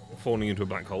falling into a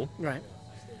black hole, Right.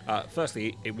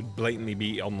 firstly, it would blatantly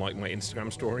be on like my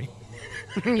Instagram story,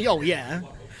 Oh yeah.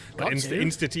 Got Insta, to.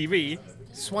 Insta TV.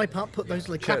 Swipe up, put those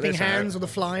like Check clapping this out. hands or the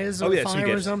flyers Oh, or yeah, the so you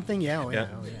fire or get- something. Yeah, oh, yeah. Yeah.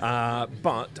 Oh, yeah.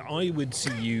 But I would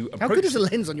see you How approach. good is the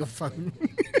lens on your phone?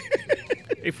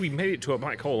 If we made it to a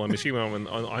black hole, I'm assuming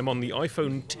I'm on the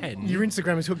iPhone 10. Your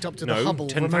Instagram is hooked up to the no, Hubble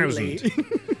 10,000. remotely.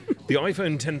 The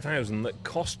iPhone 10,000 that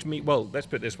cost me, well, let's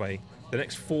put it this way, the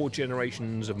next 4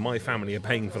 generations of my family are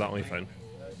paying for that iPhone.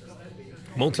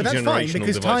 But Multi-generational that's fine,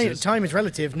 because devices. time is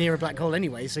relative near a black hole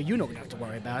anyway, so you're not going to have to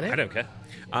worry about it. I don't care.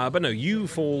 But no, you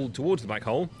fall towards the black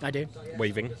hole, I do.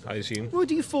 waving, I assume. Well,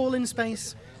 do you fall in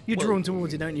space? You're Well, drawn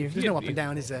towards it, don't you? There's yeah, no up and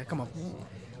down, is there? Come on.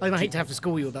 I hate to have to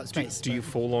school you about space. Do you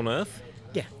fall on Earth?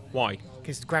 Yeah, Why?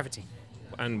 because it's gravity.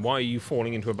 And why are you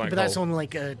falling into a black But hole? that's on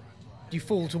like you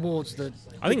fall towards the.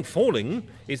 I think falling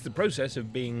is the process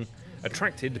of being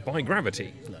attracted by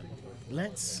gravity. Look,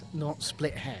 let's not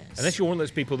split hairs. Unless you're one of those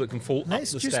people that can fall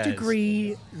Let's up the just stairs.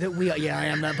 agree that we are. Yeah, I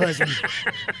am that person.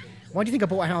 Why do you think I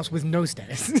bought a house with no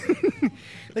stairs?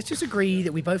 Let's just agree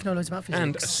that we both know loads about physics.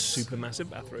 And a supermassive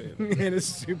bathroom. And a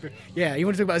super. Yeah, you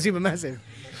want to talk about a super massive?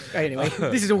 Anyway,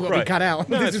 this is all got to be Right. cut out.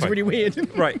 No, This that's is fine. really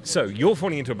weird. Right, so you're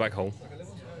falling into a black hole.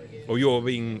 Or you're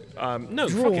being... no,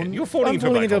 fuck it. You're falling I'm into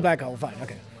falling a into a black hole. black hole.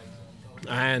 Fine, okay.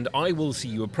 And I will see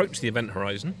you approach the event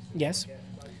horizon. Yes.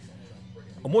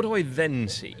 And what do I then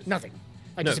see? Nothing.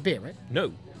 I No. disappear, right?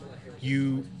 No.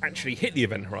 You actually hit the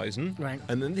event horizon. Right.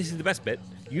 And then this is the best bit.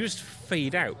 You just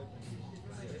fade out.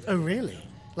 Oh, really?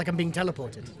 Like I'm being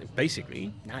teleported.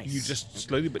 Basically, Nice. you just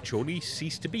slowly but surely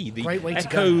cease to be. The Great way to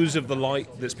go. echoes of the light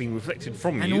that's being reflected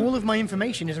from And you, all of my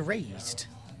information is erased.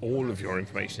 all of your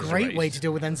information is Great erased. way to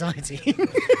deal with anxiety.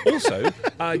 Also,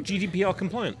 GDPR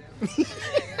compliant.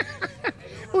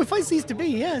 Oh, if I cease to be,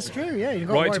 yeah, it's true. Yeah, you've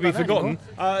got Right worry to be about that forgotten.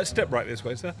 anymore. Step right this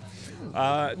way, sir.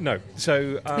 No.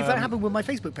 So, If that happened, would my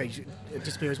Facebook page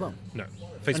disappear as well? no. all,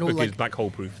 Facebook like, is black hole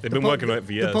proof. They've The been po- working on it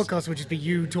for years. The podcast would just be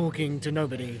you talking to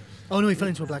nobody. Oh no, he fell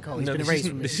into a black hole. He's No, been this erased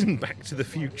isn't, from this this. isn't Back to the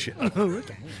Future. Oh,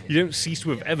 okay. You don't cease to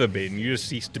have ever been. You just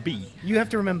cease to be. You have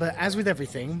to remember, as with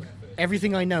everything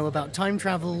I know about time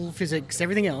travel, physics,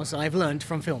 everything else, I've learned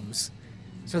from films.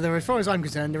 So there, as far as I'm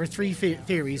concerned, there are 3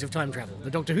 theories of time travel: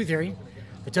 the Doctor Who theory,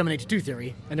 the Terminator 2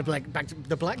 theory, and the Back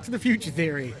to the Future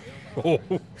theory. Oh,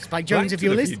 Spike Jones, Back if to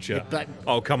you're the listening. Future.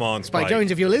 Oh, come on, Spike Spike. Jones,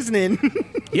 if you're listening.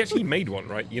 He actually made one,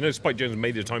 right? You know, Spike Jones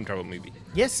made a time travel movie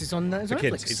Yes, it's on for Netflix.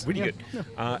 kids. It's really Yeah, good.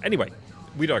 yeah. Anyway,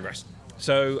 we digress.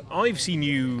 So I've seen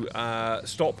you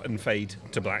stop and fade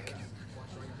to black.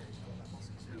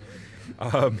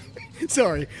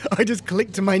 Sorry, I just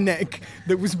clicked to my neck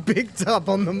that was picked up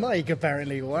on the mic,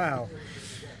 apparently. Wow.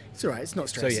 It's alright, it's not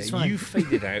So stress, it's yeah, fine. you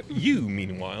faded out. You,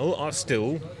 meanwhile, are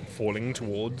still falling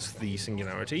towards the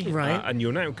singularity, Right. and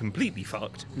you're now completely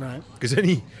fucked. Right. Because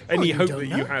any you hope don't that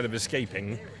know. you had of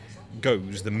escaping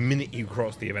goes the minute you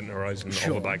cross the event horizon of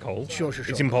Sure. a black hole. Sure.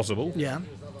 It's impossible. Yeah,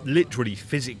 Literally,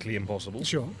 physically impossible.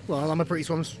 sure. Well, I'm a pretty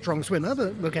strong swimmer,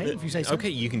 but okay, if you say so. Okay,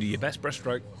 you can do your best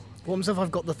breaststroke. What happens if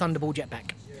I've got the Thunderball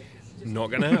jetpack? Not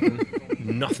going to happen.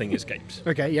 Nothing escapes.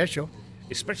 Okay, yeah, sure.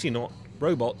 Especially not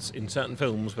robots in certain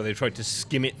films where they try to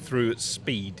skim it through at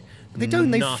speed. They don't.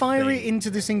 They Nothing. fire it into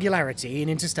the singularity in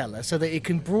Interstellar so that it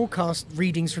can broadcast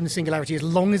readings from the singularity as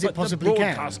long as it But the possibly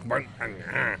can. broadcast won't.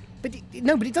 But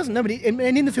it doesn't. No,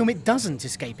 and in the film it doesn't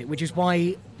escape it, which is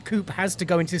why Coop has to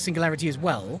go into the singularity as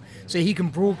well, so he can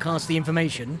broadcast the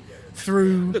information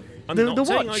through Look, I'm the not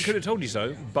saying I watch. could have told you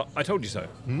so, but I told you so.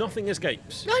 Nothing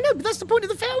escapes. No, I know, but that's the point of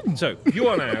the film. So you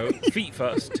are now feet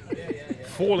first,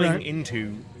 falling Right.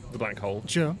 into the black hole.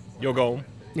 Sure. Your goal.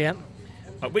 Yeah.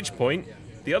 At which point,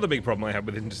 the other big problem I have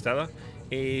with Interstellar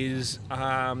is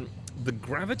the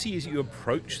gravity as you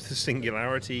approach the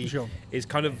singularity Sure. is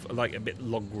kind of like a bit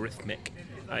logarithmic.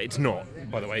 It's not,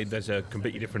 by the way. There's a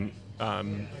completely different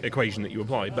equation that you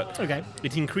apply, but Okay.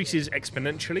 it increases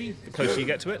exponentially the closer you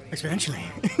get to it. Exponentially.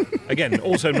 Again,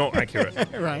 also not accurate.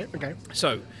 Right. Okay.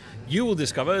 So, you will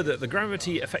discover that the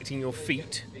gravity affecting your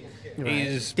feet Right.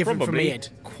 is Different from probably my head.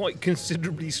 quite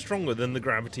considerably stronger than the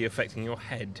gravity affecting your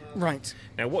head. Right.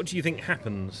 Now, what do you think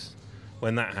happens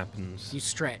when that happens? You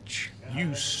stretch.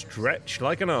 You stretch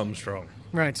like an Armstrong.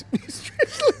 Right.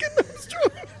 Stretch like an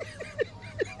Armstrong.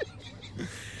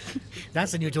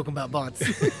 That's when you're talking about bots.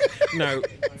 Now,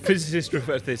 physicists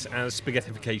refer to this as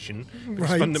spaghettification, because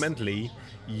Right. fundamentally,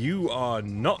 you are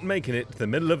not making it to the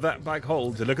middle of that black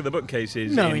hole to look at the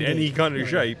bookcases No, in indeed. any kind of No.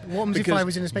 shape. What happens if because I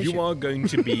was in a spaceship? You are going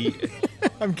to be,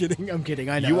 I'm kidding.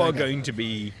 I know. you are okay. going to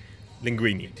be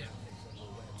linguinied.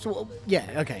 So, yeah,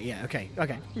 okay. Yeah, okay. I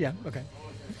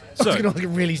So, was going to ask a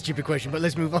really stupid question, but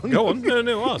let's move on. go on.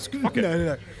 No, ask. Fuck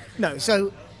it. No,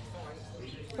 so...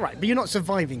 Right, but you're not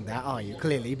surviving that, are you?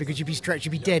 Clearly, because you'd be stretched,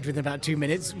 you'd be dead within about 2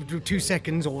 minutes, 2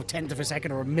 seconds, or a tenth of a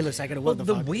second, or a millisecond, or Well, what the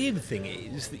the fuck. weird thing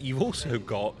is that you've also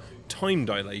got time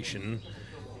dilation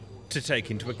to take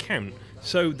into account.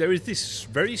 So there is this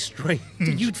very strange...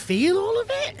 You'd feel all of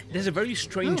it? There's a very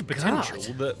strange Oh, potential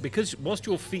God. that because whilst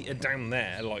your feet are down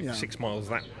there, like Yeah. 6 miles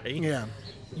that way, Yeah.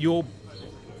 your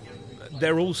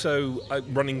they're also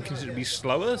running considerably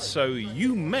slower, so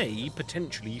you may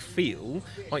potentially feel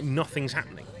like nothing's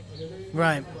happening.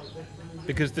 Right.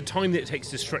 Because the time that it takes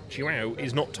to stretch you out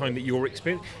is not time that you're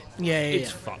experiencing. It's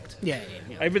fucked. Yeah.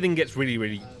 Everything gets really,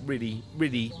 really, really,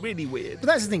 really, really weird. But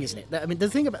that's the thing, isn't it? I mean, the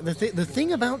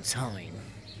thing about time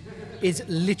is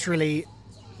literally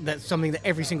that's something that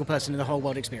every single person in the whole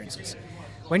world experiences.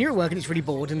 When you're at work and it's really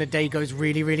bored and the day goes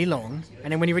really, really long,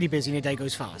 and then when you're really busy and the day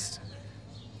goes fast.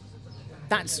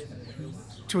 That's,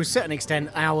 to a certain extent,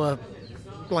 our,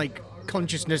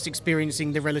 consciousness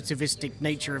experiencing the relativistic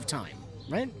nature of time,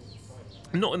 right?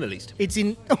 Not in the least. It's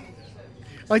in...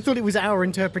 I thought it was our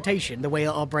interpretation, the way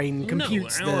our brain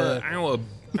computes our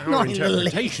Not in the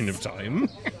interpretation of time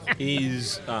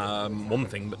is one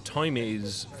thing, but time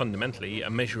is fundamentally a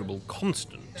measurable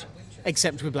constant.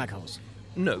 Except with black holes.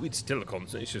 No, it's still a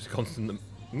constant. It's just a constant that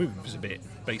moves a bit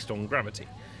based on gravity.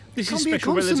 This It can't is be a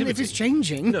special constant relativity. if it's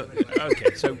changing. No,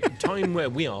 okay, so time where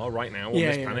we are right now on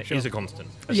this planet sure. is a constant.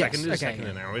 A Yes, second is a okay, second, yeah.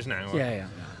 an hour is an hour.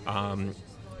 Yeah.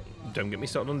 Don't get me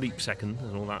started on leap second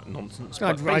and all that nonsense.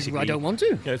 I But basically, don't want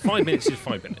to. 5 minutes is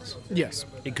 5 minutes. Yes.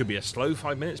 It could be a slow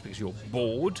 5 minutes because you're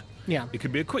bored. Yeah. It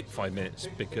could be a quick 5 minutes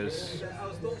because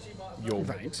you're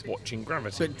Right. watching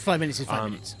gravity. But 5 minutes is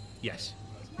 5 minutes. Yes.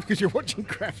 Because you're watching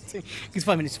gravity. Because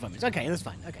 5 minutes is 5 minutes. Okay, that's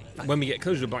fine. Okay, fine. When we get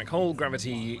closer to a black hole,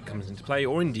 gravity comes into play,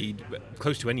 or indeed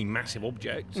close to any massive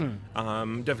object.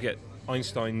 Don't forget,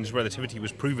 Einstein's relativity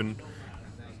was proven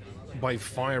by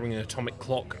firing an atomic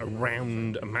clock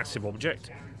around a massive object.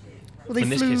 Well, they In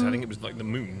this flew, case, I think it was like the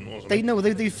moon or something.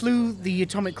 They flew the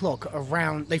atomic clock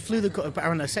around. They flew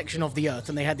around a section of the Earth,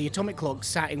 and they had the atomic clock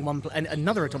sat in one, and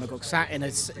another atomic clock sat in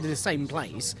the same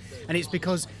place. And it's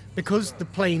because the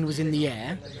plane was in the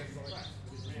air,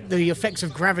 the effects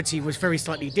of gravity was very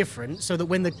slightly different. So that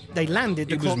when they landed,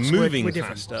 the It was clocks moving were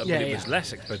different. faster, but it was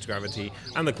less exposed to gravity,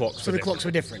 and the clocks So were the clocks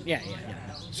were different. Yeah.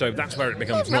 So that's where it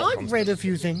becomes not I've constant. read a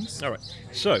few things. All right.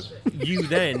 So you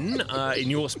then, in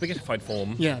your spaghettified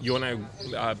form, Yeah. you're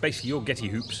now basically your Getty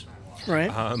hoops,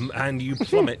 Right. and you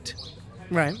plummet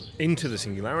Right. into the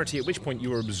singularity. At which point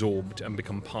you are absorbed and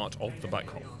become part of the black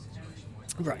hole.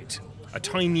 Right. A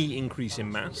tiny increase in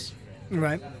mass.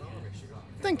 Right.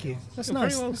 Thank you. That's You're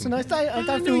nice. very That's a welcome. nice. I I don't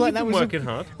know feel you've like that been was working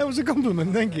hard. That was a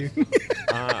compliment. Thank you.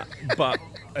 But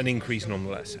an increase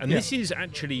nonetheless. And Yeah. this is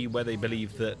actually where they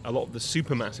believe that a lot of the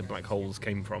supermassive black holes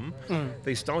came from.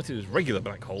 They started as regular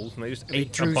black holes and they just It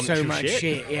ate a drew bunch so of much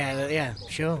shit. Yeah,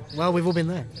 sure. Well, we've all been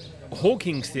there.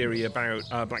 Hawking's theory about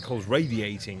black holes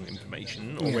radiating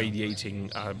information or Yeah.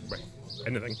 radiating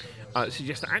anything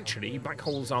suggests that actually black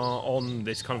holes are on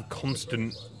this kind of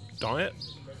constant diet.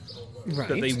 Right.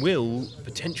 That they will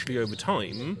potentially over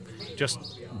time just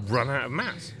run out of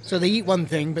mass. So they eat one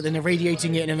thing, but then they're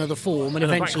radiating it in another form, and And a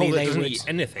black eventually hole that they doesn't would. eat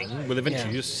anything will eventually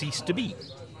Yeah. just cease to be.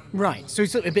 Right. So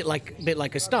it's a bit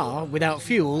like a star. Without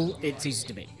fuel, it ceases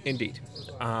to be. Indeed.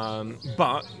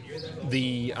 But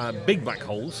the big black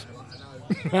holes,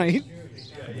 Right.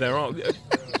 there are.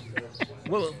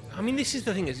 Well, I mean, this is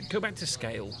the thing: is go back to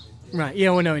scale. Right. Yeah.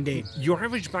 Well, no, indeed. Your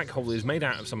average black hole is made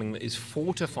out of something that is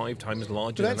 4 to 5 times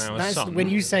larger than our That's sun. when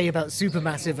you say about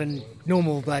supermassive and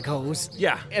normal black holes.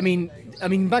 Yeah. I mean,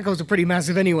 black holes are pretty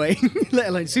massive anyway. Let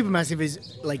alone supermassive is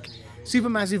like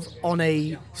supermassive on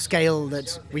a scale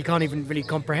that we can't even really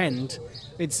comprehend.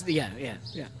 It's yeah.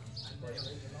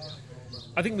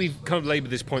 I think we've kind of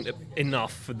laboured this point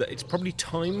enough that it's probably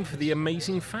time for the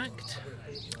amazing fact.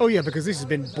 Oh yeah, because this has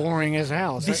been boring as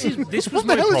hell. This was what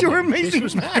my the hell's problem. your amazing This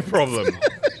was my fact? problem.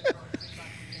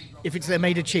 If they're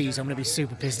made of cheese, I'm going to be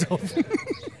super pissed off.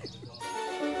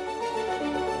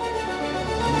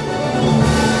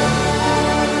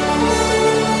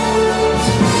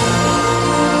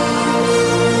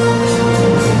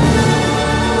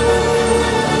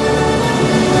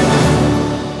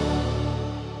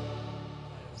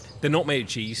 They're not made of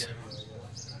cheese.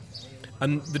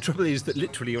 And the trouble is that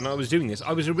literally when I was doing this,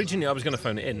 I was going to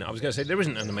phone it in. I was going to say there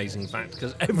isn't an amazing fact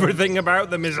because everything about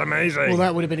them is amazing. Well,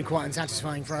 that would have been quite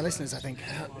unsatisfying for our listeners, I think.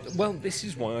 Well, this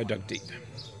is why I dug deep.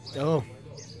 Oh,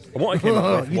 And what I came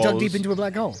up with you dug was deep into a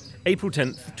black hole. April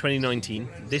 10th, 2019,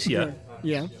 this year.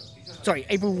 Yeah. Sorry,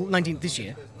 April 19th this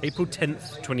year. April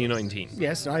 10th, 2019.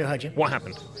 Yes, I heard you. What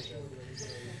happened?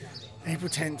 April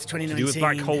 10th, 2019. To do with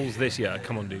black holes this year.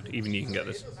 Come on, dude. Even you can get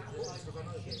this.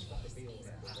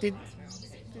 Did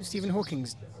Stephen Hawking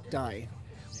die?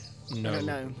 No. I don't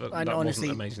know. That honestly,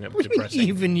 wasn't amazing. That what was do you mean, depressing.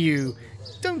 even you.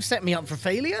 Don't set me up for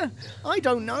failure. I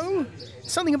don't know.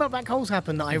 Something about black holes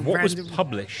happened that I What was randomly...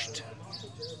 published?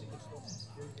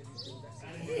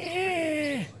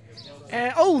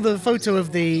 The photo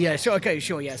of the... Yeah, sure, okay,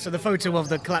 sure, yeah. So the photo of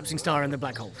the collapsing star and the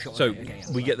black hole. Sure. So okay,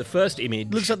 yeah. we get the first image.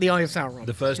 Looks like the Eye of Sauron.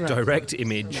 The first Right. direct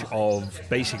image of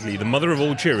basically the mother of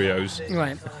all Cheerios.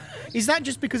 Right. Is that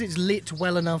just because it's lit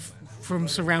well enough from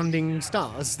surrounding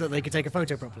stars that they could take a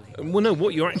photo properly? Well, no,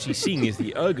 what you're actually seeing is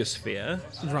the ergosphere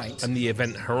Right. and the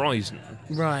event horizon.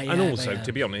 Right, And yeah, also, yeah.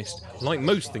 to be honest, like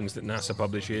most things that NASA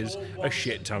publishes, a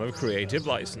shit ton of creative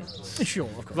license. Sure,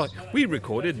 of course. Like, we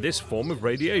recorded this form of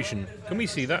radiation. Can we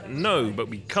see that? No, but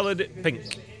we coloured it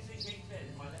pink.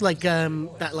 Like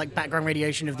that like background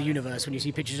radiation of the universe when you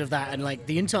see pictures of that and like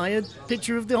the entire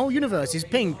picture of the whole universe is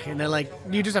pink and they're like,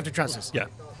 you just have to trust us. Yeah.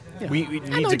 Yeah. We And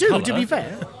need I to do, colour. to be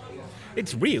fair.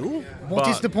 It's real. What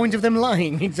is the point of them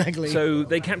lying, exactly? So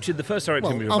they captured the first direct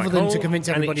Well, image of a other black than hole, to convince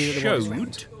everybody and it that the world is showed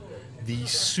round. the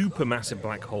supermassive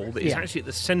black hole that is Yeah. actually at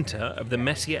the centre of the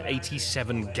Messier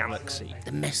 87 galaxy.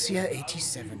 The Messier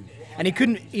 87. And it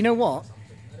couldn't, you know what?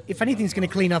 If anything's going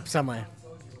to clean up somewhere,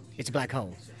 it's a black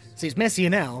hole. So it's messier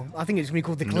now. I think it's going to be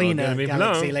called the Cleaner gonna be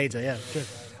Galaxy blown. later, yeah.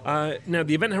 Good. Now,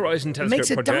 the Event Horizon It Telescope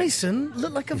makes a project, Dyson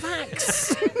look like a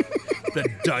Vax. the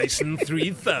Dyson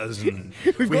 3000.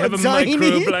 We've we got have a a tiny-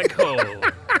 micro black hole.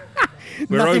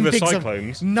 We're Nothing over big's a-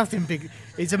 cyclones. Nothing big.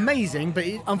 It's amazing, but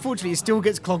unfortunately it still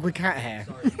gets clogged with cat hair.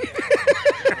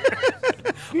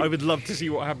 I would love to see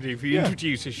what happens if you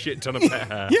introduce a shit ton of pet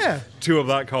hair Yeah. to a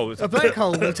black hole. A black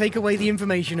hole will take away the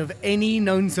information of any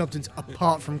known substance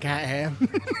apart from cat hair.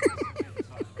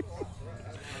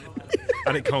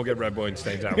 And it can't get red wine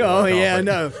stains out. Oh Can't yeah, it?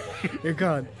 no, you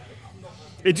can't.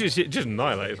 It just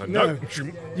annihilates. Like, No.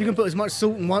 no. You can put as much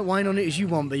salt and white wine on it as you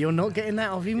want, but you're not getting that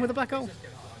off even with a black hole.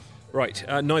 Right,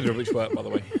 neither of which work, by the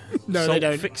way. No, Salt they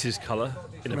don't. fixes colour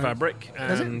in a Right. fabric,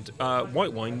 Does it? and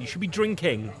white wine you should be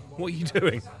drinking. What are you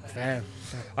doing? Fair.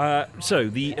 So,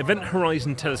 the Event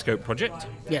Horizon Telescope project,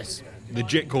 Yes.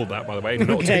 legit called that, by the way, not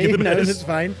Okay, taking the no, piss. that's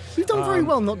fine. You've done very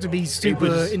well not to be super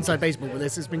was- inside baseball with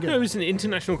this. It's been No, it good. was an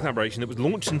international collaboration that was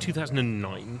launched in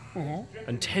 2009, Mm-hmm.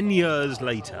 and 10 years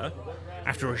later,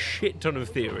 after a shit ton of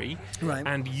theory, Right.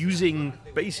 and using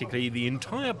basically the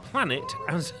entire planet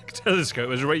as a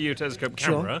telescope, as a radio telescope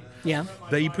Sure. camera, Yeah.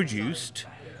 they produced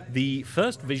the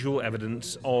first visual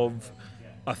evidence of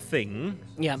a thing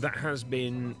Yeah. that has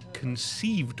been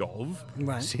conceived of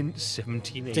Right. since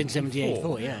 1784. Since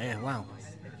 1784, yeah, wow.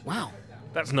 Wow.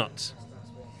 That's nuts.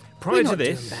 We're Prior to not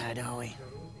this, doing bad, are we?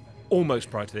 almost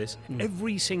prior to this,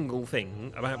 every single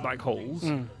thing about black holes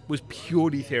was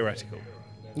purely theoretical.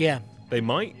 Yeah. They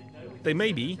might, they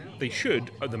maybe, they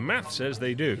should, the math says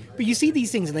they do. But you see these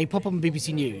things and they pop up on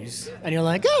BBC News, and you're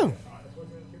like, oh,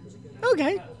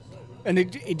 okay. And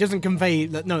it doesn't convey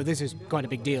that, no, this is quite a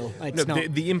big deal. It's No,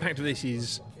 not. the impact of this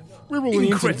is We're all on the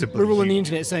internet. incredibly We're all on the huge.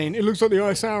 internet saying it looks like the Eye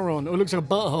of Sauron, or it looks like a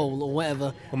butthole, or whatever.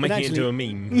 Or But making it into actually-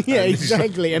 a meme. Yeah, And it's like,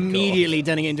 exactly. oh, God. Immediately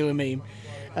turning it into a meme.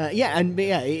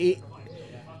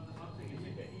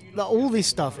 Like, all this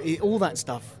stuff, all that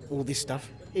stuff, all this stuff,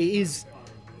 it's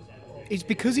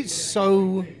because it's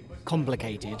so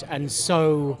complicated and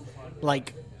so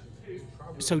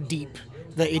deep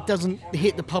that it doesn't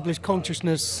hit the published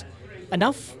consciousness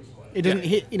enough. It doesn't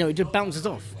hit, it just bounces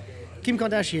off. Kim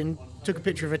Kardashian took a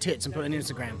picture of her tits and put it on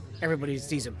Instagram. Everybody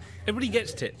sees them. Everybody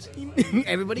gets tits.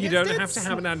 Everybody You gets don't tits. have to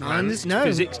have an I advanced no.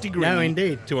 physics degree No,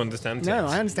 indeed. to understand tits. No,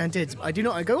 I understand tits. I do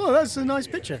not. I go, oh, that's a nice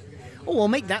picture. Oh, I'll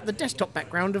make that the desktop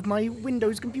background of my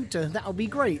Windows computer. That'll be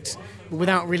great.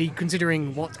 Without really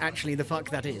considering what actually the fuck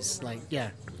that is. Like, yeah.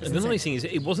 it's And the insane. nice thing is,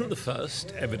 it wasn't the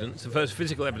first evidence. The first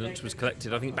physical evidence was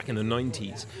collected, I think, back in the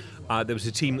 90s. There was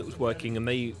a team that was working, and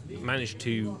they managed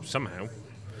to somehow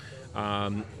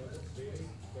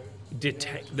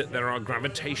detect that there are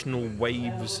gravitational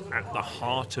waves at the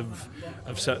heart of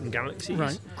certain galaxies.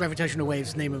 Right. Gravitational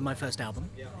Waves, name of my first album.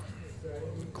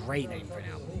 Great name for an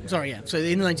album. Sorry, yeah. So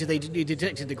in the 90s, they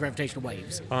detected the gravitational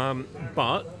waves.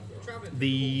 But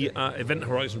the Event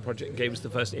Horizon project gave us the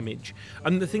first image.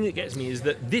 And the thing that gets me is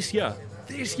that this year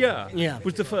Yeah.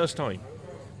 was the first time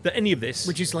that any of this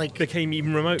Which is like became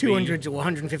even remotely 200 or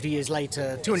 150 years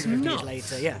later. 250 years nuts.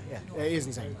 later. Yeah. It is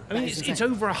insane. I mean, That is it's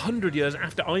insane. over 100 years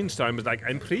after Einstein was like,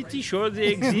 I'm pretty sure they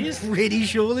exist. Pretty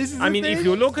sure this is I a mean, if thing?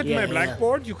 you look at Yeah, my yeah.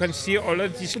 blackboard, you can see all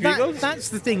of these But squiggles. that's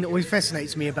the thing that always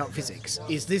fascinates me about physics,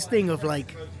 is this thing of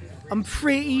like, I'm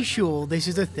pretty sure this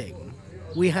is a thing.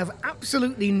 We have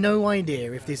absolutely no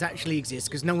idea if this actually exists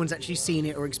because no one's actually seen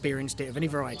it or experienced it of any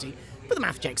variety, but the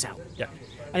math checks out. Yeah.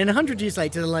 And then 100 years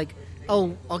later, they're like,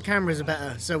 oh, our cameras are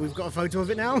better, so we've got a photo of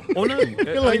it now. Oh no! You're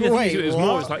I like, mean, the thing wait, is, it was what?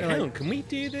 more. It's like, You're hang like, on, can we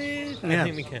do this? Yeah. I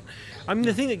think we can. I mean,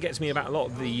 the thing that gets me about a lot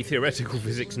of the theoretical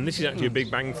physics, and this is actually a Big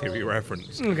Bang Theory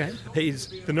reference, Okay. is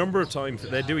the number of times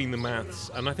that they're doing the maths.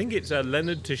 And I think it's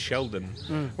Leonard to Sheldon,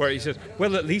 where he says,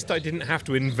 "Well, at least I didn't have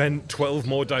to invent 12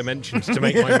 more dimensions to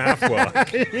make my math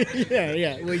work."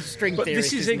 yeah. Well, he's string But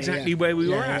this theorist, is isn't he? exactly Yeah. where we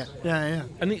were Yeah, at. Yeah.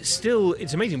 And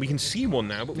it's amazing. We can see one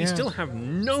now, but we Yeah. still have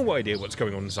no idea what's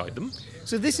going on inside them.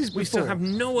 So this is We still before. have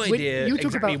no When idea you talk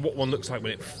exactly about, what one looks like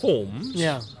when it forms.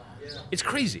 Yeah. It's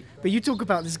crazy. But you talk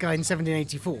about this guy in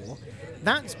 1784.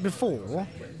 That's before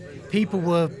people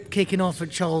were kicking off at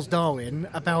Charles Darwin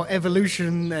about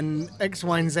evolution and X,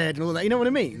 Y, and Z and all that. You know what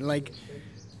I mean? Like,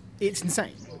 it's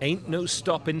insane. Ain't no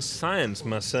stopping science,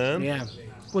 my son. Yeah.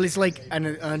 Well, it's like,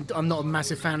 and I'm not a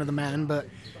massive fan of the man, but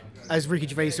as Ricky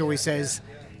Gervais always says,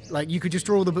 like, you could just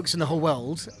draw all the books in the whole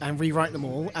world and rewrite them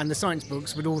all, and the science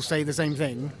books would all say the same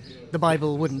thing. The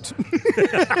Bible wouldn't.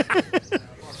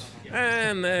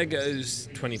 And there goes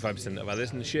 25% of our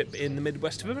listenership in the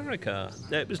Midwest of America.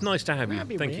 It was nice to have you. That'd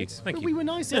be Thank weird. you. Thank But you. we were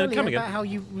nice Yeah, earlier come about again. how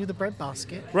you were the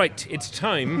breadbasket. Right, it's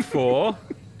time for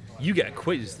you get a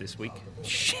quiz this week.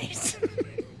 Shit.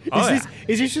 Oh,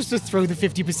 Is this just to throw the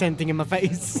 50% thing in my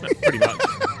face? Pretty much.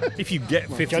 If you get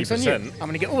Joke's on you. 50%. I'm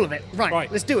going to get all of it.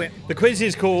 Right, let's do it. The quiz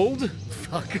is called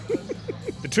Fuck.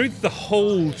 The Truth, the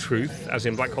Whole Truth, as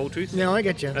in black hole truth. No, I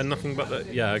get you. And nothing but the.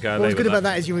 Yeah, okay. What was good about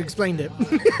that is you explained it.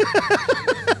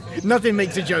 Nothing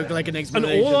makes a joke like an And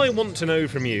explanation. all I want to know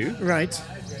from you Right,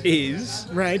 is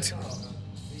right.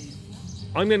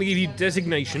 I'm going to give you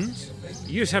designations.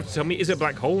 You just have to tell me, is it a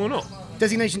black hole or not?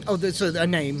 Designation. Oh, so a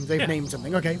name. They've Yeah. named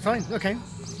something. Okay, fine. Okay.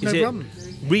 No Is it problem.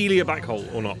 really a black hole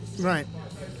or not? Right.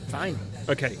 Fine.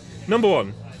 Okay. Number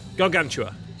one,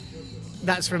 Gargantua.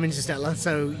 That's from Interstellar.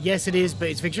 So, yes, it is, but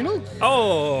it's fictional.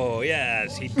 Oh,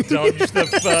 yes, he dodged the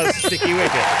first sticky wicket.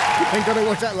 Thank God I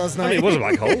watched that last night. I mean, it was a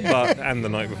black hole, but and the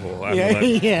night before. And yeah, the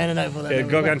night- yeah, no, for that.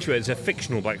 Gargantua is a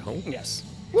fictional black hole. Yes.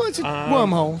 Well, it's a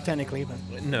wormhole, technically,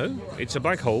 but. No, it's a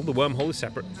black hole. The wormhole is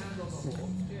separate.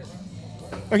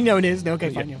 Oh, no, it is. No, okay,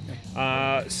 fine.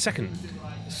 Yeah. Second,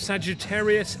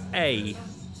 Sagittarius A.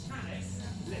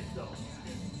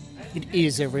 It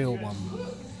is a real one.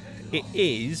 It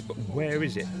is, but where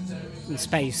is it? In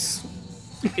space.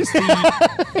 It's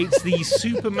the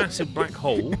supermassive black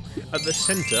hole at the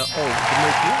centre of the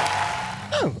Milky Way.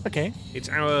 Oh, okay. It's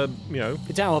our,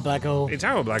 It's our black hole. it's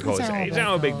our black hole. It's our It's black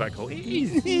our big hole. black hole. It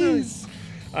is. It is.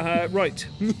 Right.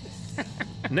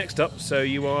 Next up, so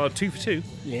you are 2 for 2,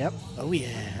 Yep. Oh, yeah.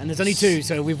 And there's only two,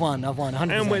 so we've won. I've won 100%.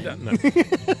 and we're done. No.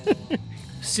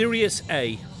 Sirius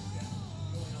A.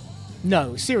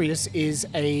 No, Sirius is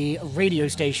a radio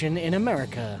station in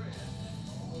America.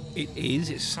 It is.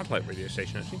 It's a satellite radio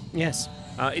station, actually. Yes.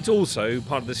 It's also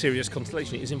part of the Sirius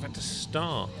constellation. It is, in fact, a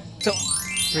star. So, 3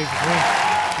 for 3.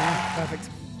 Yeah, perfect.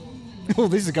 Oh,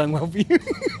 this is going well for you.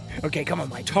 Okay, come on,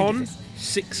 Mike. you can do Ton this.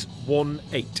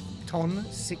 618. Ton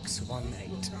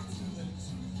 618.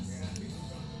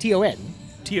 Ton.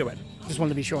 TON. Just want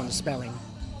to be sure on the spelling.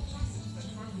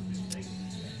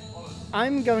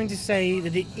 I'm going to say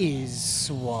that it is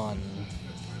one.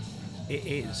 It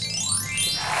is.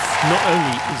 Not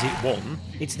only is it one,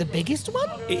 It's the biggest one?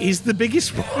 it is the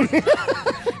biggest one.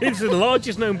 It's the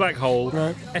largest known black hole,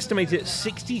 Right. estimated at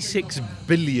 66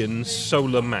 billion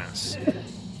solar mass.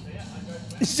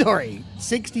 Sorry,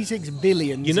 66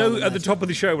 billion. You know, solar at the mass. top of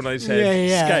the show when I said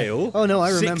Yeah. scale, Oh, no, I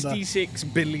remember. 66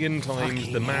 billion times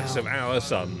Fucking the mass hell. of our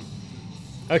sun.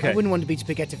 I Okay, wouldn't want to be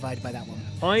spaghettified by that one.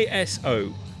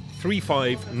 ISO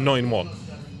 3591.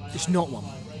 It's not one.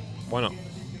 Why not?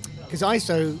 Because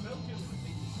ISO.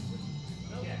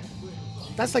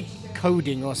 That's like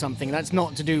coding or something. That's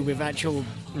not to do with actual.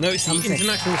 No, it's the something.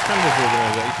 International Standards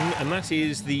Organization, and that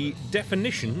is the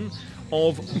definition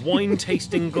of wine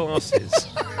tasting glasses.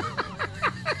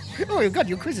 Oh, God,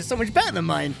 your quiz is so much better than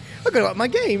mine. I've got to up my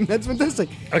game. That's fantastic.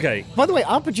 Okay, By the way,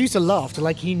 our producer laughed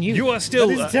like he knew. you are still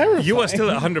That is terrifying. you are still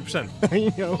at 100%.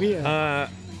 I know, yeah.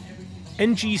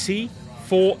 NGC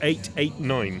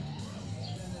 4889.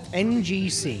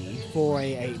 NGC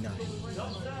 4889.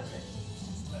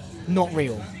 Not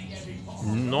real.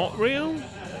 Not real.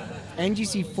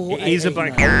 NGC 4889. It is a black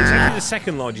hole. It's actually the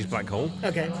second largest black hole.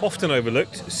 Okay. Often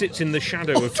overlooked. Sits in the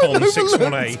shadow of Ton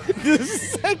 618. The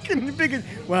second biggest.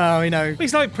 Well,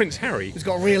 He's like Prince Harry. he's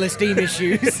got real esteem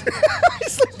issues.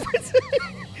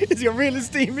 He's got real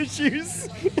esteem issues.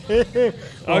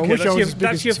 Okay, wish that's I your was as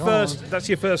big as first. That's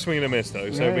your first swing and a miss,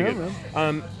 though. So Yeah, we're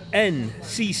yeah, good.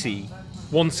 NCC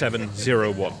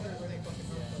 1701.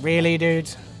 Really, dude?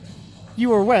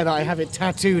 You are aware that I have it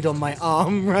tattooed on my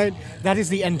arm, right? That is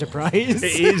the Enterprise.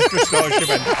 It is the Starship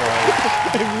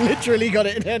Enterprise. I've literally got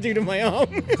it tattooed on my arm.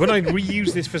 When I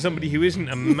reuse this for somebody who isn't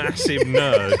a massive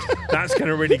nerd, that's going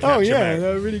to really catch them out.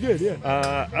 they're really good,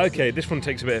 yeah. Okay, this one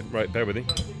takes a bit. Right, bear with me.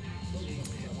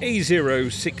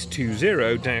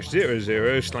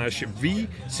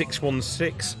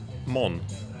 A0620-00/V616 Mon.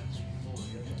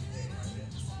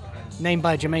 Named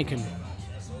by a Jamaican.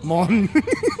 Mon.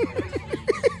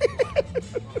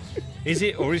 Is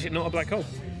it or is it not a black hole?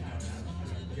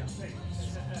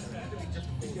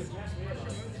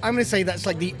 I'm going to say that's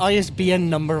like the ISBN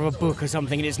number of a book or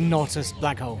something, and it's not a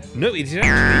black hole. No, it is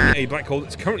actually a black hole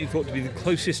that's currently thought to be the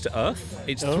closest to Earth.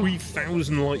 It's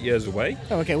 3,000 light years away.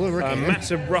 Oh, okay, well, we're okay.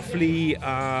 Mass of roughly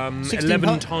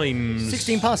 11 times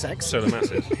 16 parsecs. solar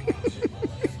masses.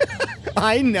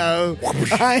 I know.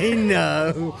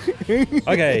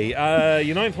 Okay,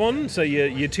 your ninth one, so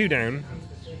you're 2 down.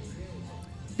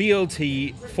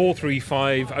 BLT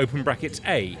 435 open brackets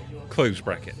A, close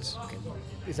brackets.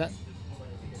 Is that...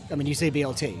 I mean, you say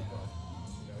BLT.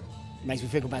 Makes me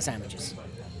think about sandwiches.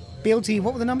 BLT,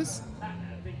 what were the numbers?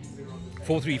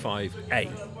 435A.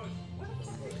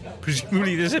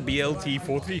 Presumably there's a BLT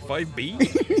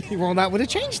 435B? Well, that would have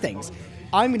changed things.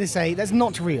 I'm going to say that's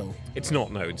not real. It's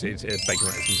not, no. It's bacon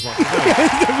raisins.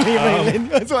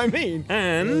 That's what I mean.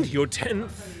 And your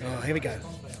 10th, Oh, here we go.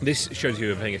 this shows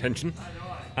you are paying attention,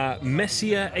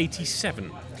 Messier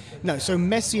 87. No, so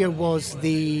Messier was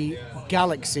the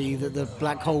galaxy that the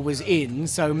black hole was in.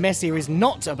 So Messier is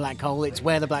not a black hole, it's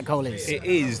where the black hole is. It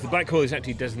is. The black hole is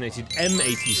actually designated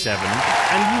M87,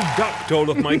 and you ducked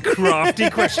all of my crafty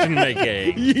question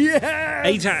making. Yeah!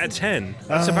 8 out of 10.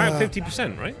 That's about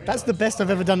 50%, right? That's the best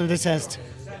I've ever done in a test.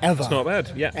 Ever. It's not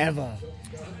bad, yeah. Ever.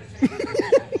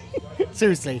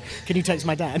 Seriously, can you text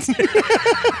my dad?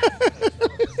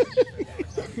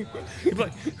 You're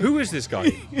like, who is this guy?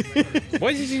 Why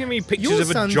is he sending me pictures of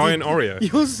a son giant did-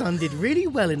 Oreo? Your son did really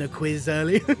well in a quiz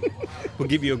earlier. We'll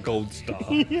give you a gold star.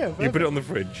 Yeah, You put it on the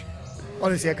fridge.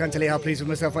 Honestly, I can't tell you how pleased with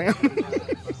myself I am.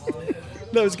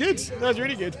 That was good. That was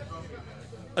really good.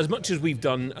 As much as we've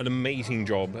done an amazing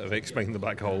job of explaining the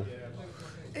black hole,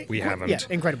 we haven't. Yeah,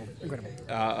 incredible.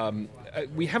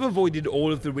 We have avoided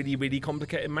all of the really, really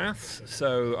complicated maths,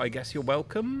 so I guess you're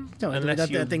welcome. No, unless I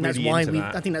you're think that's really why into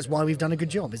that. I think that's why we've done a good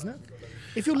job, isn't it?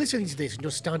 If you're listening to this and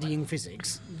you're studying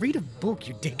physics, read a book,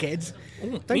 you dickheads.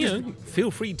 Don't You just know,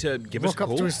 feel free to give us a rock up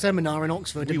call. to a seminar in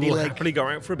Oxford We and be will like, happily go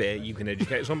out for a beer. You can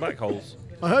educate us on black holes.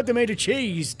 I heard they made a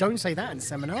cheese. Don't say that in a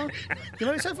seminar. You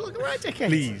know, it's like, right,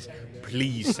 dickheads.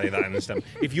 Please say that in the stem.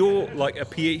 If you're like a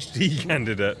PhD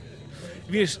candidate,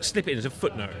 if you just slip it in as a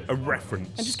footnote, a reference.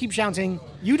 And just keep shouting,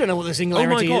 you don't know what the Oh my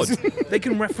singularity god, is. they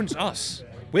can reference us.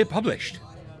 We're published.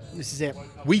 This is it.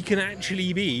 We can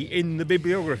actually be in the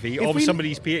bibliography If of we-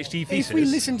 somebody's PhD thesis. If we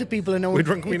listen to people and no one, We're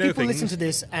drunk, we if know people things. listen to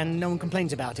this and no one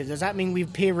complains about it, does that mean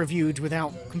we've peer reviewed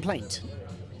without complaint?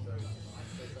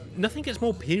 Nothing gets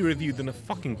more peer reviewed than a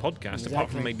fucking podcast, apart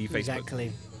from maybe Facebook.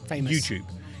 Exactly. Famous.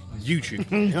 YouTube.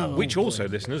 No, Which also,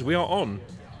 listeners, we are on.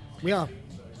 We are.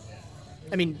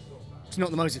 I mean, it's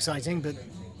not the most exciting, but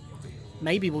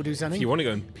maybe we'll do something. If you want to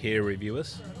go and peer review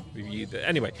us,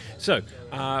 anyway. So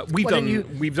we've Why don't you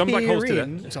done black holes peer today.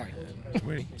 in- Sorry.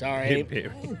 Really? Sorry.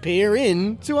 Peer. Peer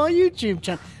in to our YouTube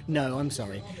channel. No, I'm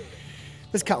sorry.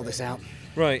 Let's cut all this out.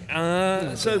 Right.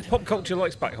 So pop culture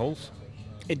likes black holes,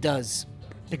 It does.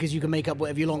 Because you can make up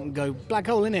whatever you want and go, black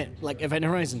hole in it, like Event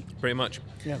Horizon. pretty much.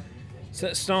 Yeah. So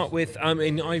let's start with. I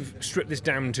mean, I've stripped this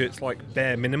down to its like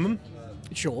bare minimum.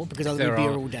 Sure, because I'll There be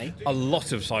here are all day. a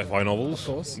lot of sci-fi novels, Of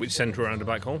course. which centre around a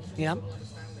black hole. Yeah.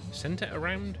 Centre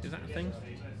around? Is that a thing?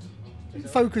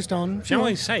 Focused on. Now Sure.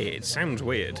 I say it, it sounds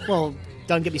weird. Well,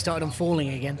 don't get me started on falling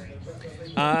again.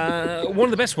 One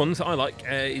of the best ones that I like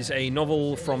is a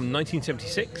novel from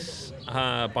 1976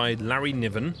 by Larry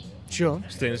Niven, Sure.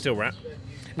 still rat,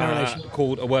 No relation.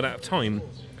 called A Word Out of Time,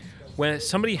 where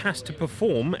somebody has to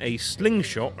perform a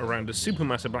slingshot around a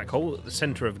supermassive black hole at the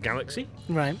centre of a galaxy,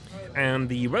 Right. and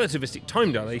the relativistic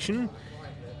time dilation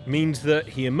means that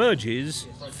he emerges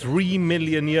 3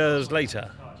 million years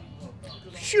later.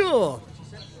 Sure.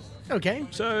 Okay.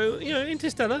 So, you know,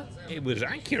 Interstellar, it was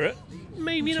accurate,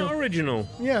 maybe not original.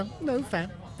 Yeah. No, fair.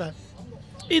 Fair.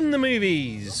 In the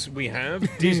movies, we have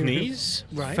Disney's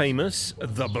Right. famous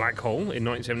The Black Hole in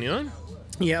 1979,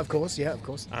 Yeah, of course. Yeah, of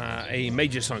course. a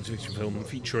major science fiction film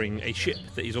featuring a ship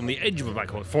that is on the edge of a black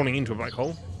hole, falling into a black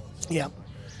hole, Yeah.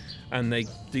 and they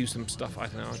do some stuff, I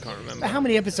don't know, I can't remember. But how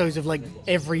many episodes of like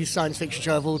every science fiction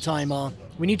show of all time are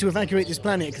we need to evacuate this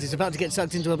planet because it's about to get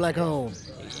sucked into a black hole?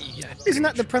 Yeah, Isn't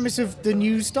that the premise of the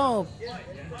new Star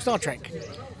Trek?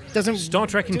 Doesn't Star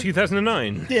Trek in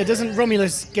 2009. Yeah, doesn't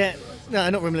Romulus get... No,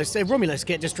 not Romulus. Romulus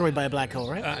get destroyed by a black hole,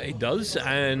 right? It does,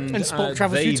 and Spock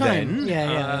travels they through time. then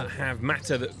Yeah. have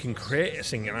matter that can create a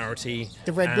singularity,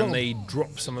 The red and blob. they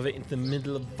drop some of it into the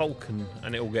middle of Vulcan,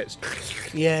 and it all gets...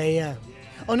 Yeah.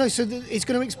 Oh, no, so it's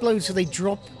going to explode, so they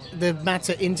drop the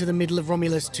matter into the middle of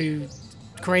Romulus to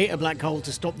create a black hole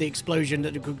to stop the explosion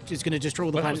that is going to destroy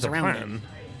all the Well, that was planets the around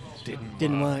it. plan.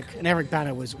 Didn't work. And Eric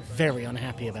Bana was very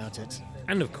unhappy about it.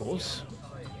 And of course,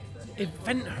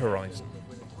 Event Horizon.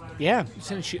 Yeah.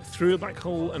 Send shit through a black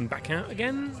hole and back out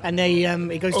again? And they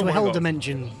it goes Oh to a my hell God.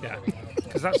 dimension. Yeah,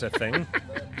 because that's a thing.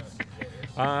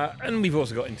 And we've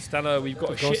also got Interstellar. We've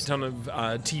got a course. shit ton of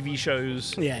TV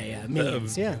shows. Yeah. that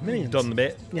Millions. have Yeah, millions. Done the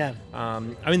bit. Yeah. I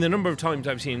mean, the number of times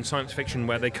I've seen science fiction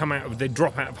where they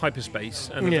drop out of hyperspace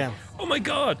and Yeah. oh my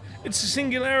god, it's a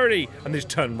singularity, and they just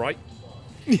turn right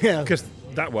Yeah. because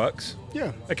that works.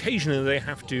 Yeah. Occasionally they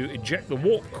have to eject the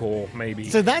warp core, maybe.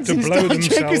 So that's to in blow Star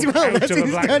Trek as themselves well. out That's of a in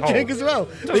black Star hole. Trek as well.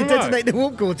 They Doesn't detonate work. the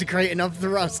warp core to create enough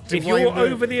thrust to If you're wipe the-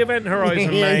 over the event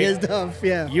horizon, yeah, mate, yeah, stuff,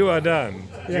 yeah. you are done.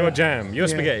 Yeah. You're jam. You're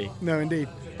Yeah. spaghetti No, indeed.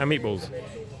 and meatballs.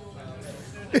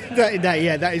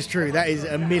 That is true. That is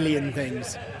a million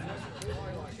things.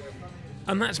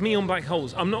 And that's me on black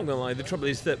holes. I'm not going to lie. The trouble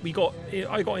is that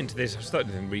I got into this. I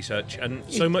started doing research, and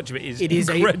so much of it is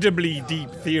incredibly deep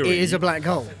theory. It is a black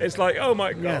hole. It's like, oh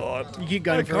my Yeah. god, You keep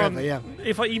going I can't- forever, yeah.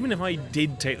 Even if I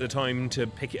did take the time to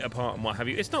pick it apart and what have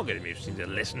you, it's not going to be interesting to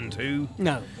listen to.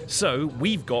 No. So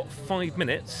we've got 5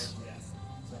 minutes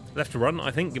left to run,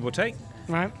 I think, give or take.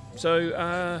 Right? So,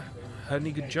 heard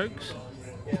any good jokes?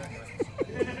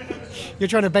 You're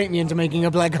trying to bait me into making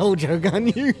a black hole joke,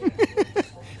 aren't you?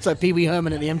 It's like Pee Wee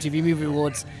Herman at the MTV Movie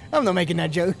Awards. I'm not making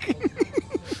that joke.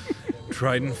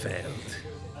 Tried and failed.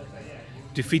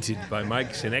 Defeated by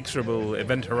Mike's inexorable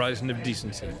event horizon of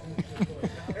decency.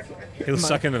 He'll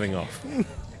suck anything off.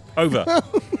 Over.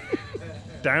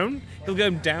 Down? He'll go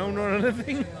down on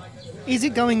anything? Is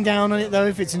it going down on it, though,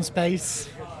 if it's in space?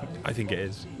 I think it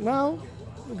is. Well,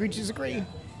 agree to disagree.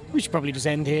 We should probably just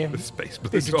end here. Space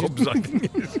This is just- jobs, I think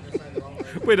it is.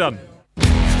 We're done.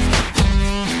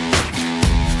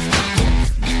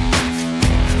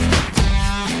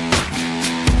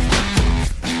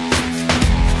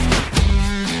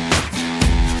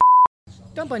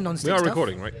 Don't buy non-stick We are stuff.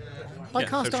 recording, right? Buy Yeah,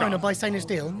 cast so iron shut or up. buy stainless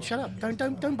steel. Shut up.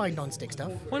 Don't buy non-stick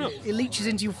stuff. Why not? It leaches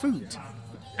into your food.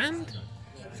 And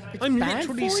It's I'm bad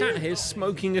literally for sat you. here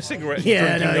smoking a cigarette.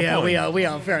 Yeah, drinking no, a yeah, pint. we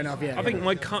are. Fair enough, yeah. I think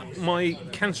my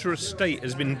cancerous state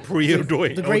has been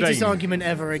preordained. the greatest argument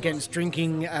ever against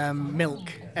drinking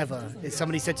milk ever is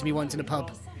somebody said to me once in a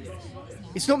pub,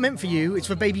 it's not meant for you, it's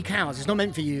for baby cows, it's not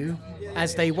meant for you,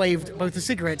 as they waved both a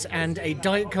cigarette and a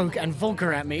Diet Coke and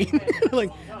vodka at me. Like,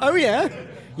 oh yeah?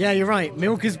 Yeah, you're right,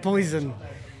 milk is poison.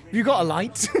 Have you got a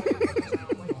light?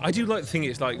 I do like to think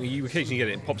it's like you occasionally get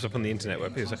it pops up on the internet where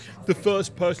people say, the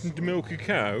first person to milk a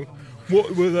cow,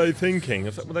 what were they thinking?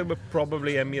 It's like, well, they were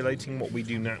probably emulating what we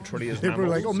do naturally as They were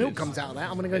mammals. like, oh, milk It's- comes out of that,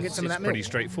 I'm going to go get some of it's that milk. pretty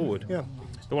straightforward. Yeah.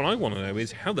 The one I want to know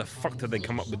is how the fuck did they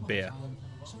come up with beer?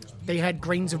 They had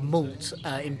grains of malt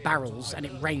in barrels, and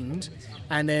it rained,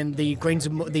 and then the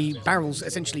the barrels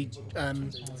essentially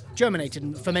germinated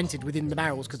and fermented within the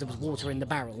barrels because there was water in the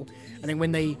barrel, and then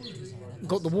when they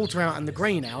got the water out and the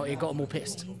grain out, it got them all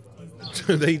pissed.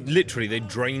 So they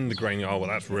drained the grain. Oh, well,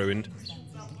 that's ruined.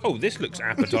 Oh, this looks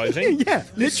appetizing. Yeah,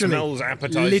 This literally. smells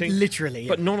appetizing. Literally, yeah.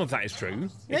 But none of that is true.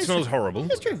 Yeah, It it's smells true. horrible.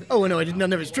 That's true. Oh no, I didn't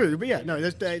know it's true, but yeah, no,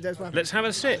 that's why. Let's have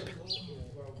a sip.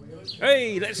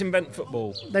 Hey, let's invent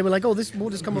football. They were like, oh, this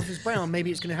water's come off as brown. Maybe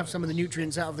it's going to have some of the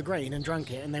nutrients out of the grain, and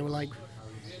drank it, and they were like,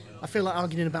 I feel like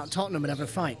arguing about Tottenham and having a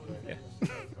fight Yeah.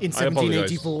 in I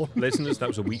apologise. 1784. Listeners, that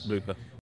was a weak blooper.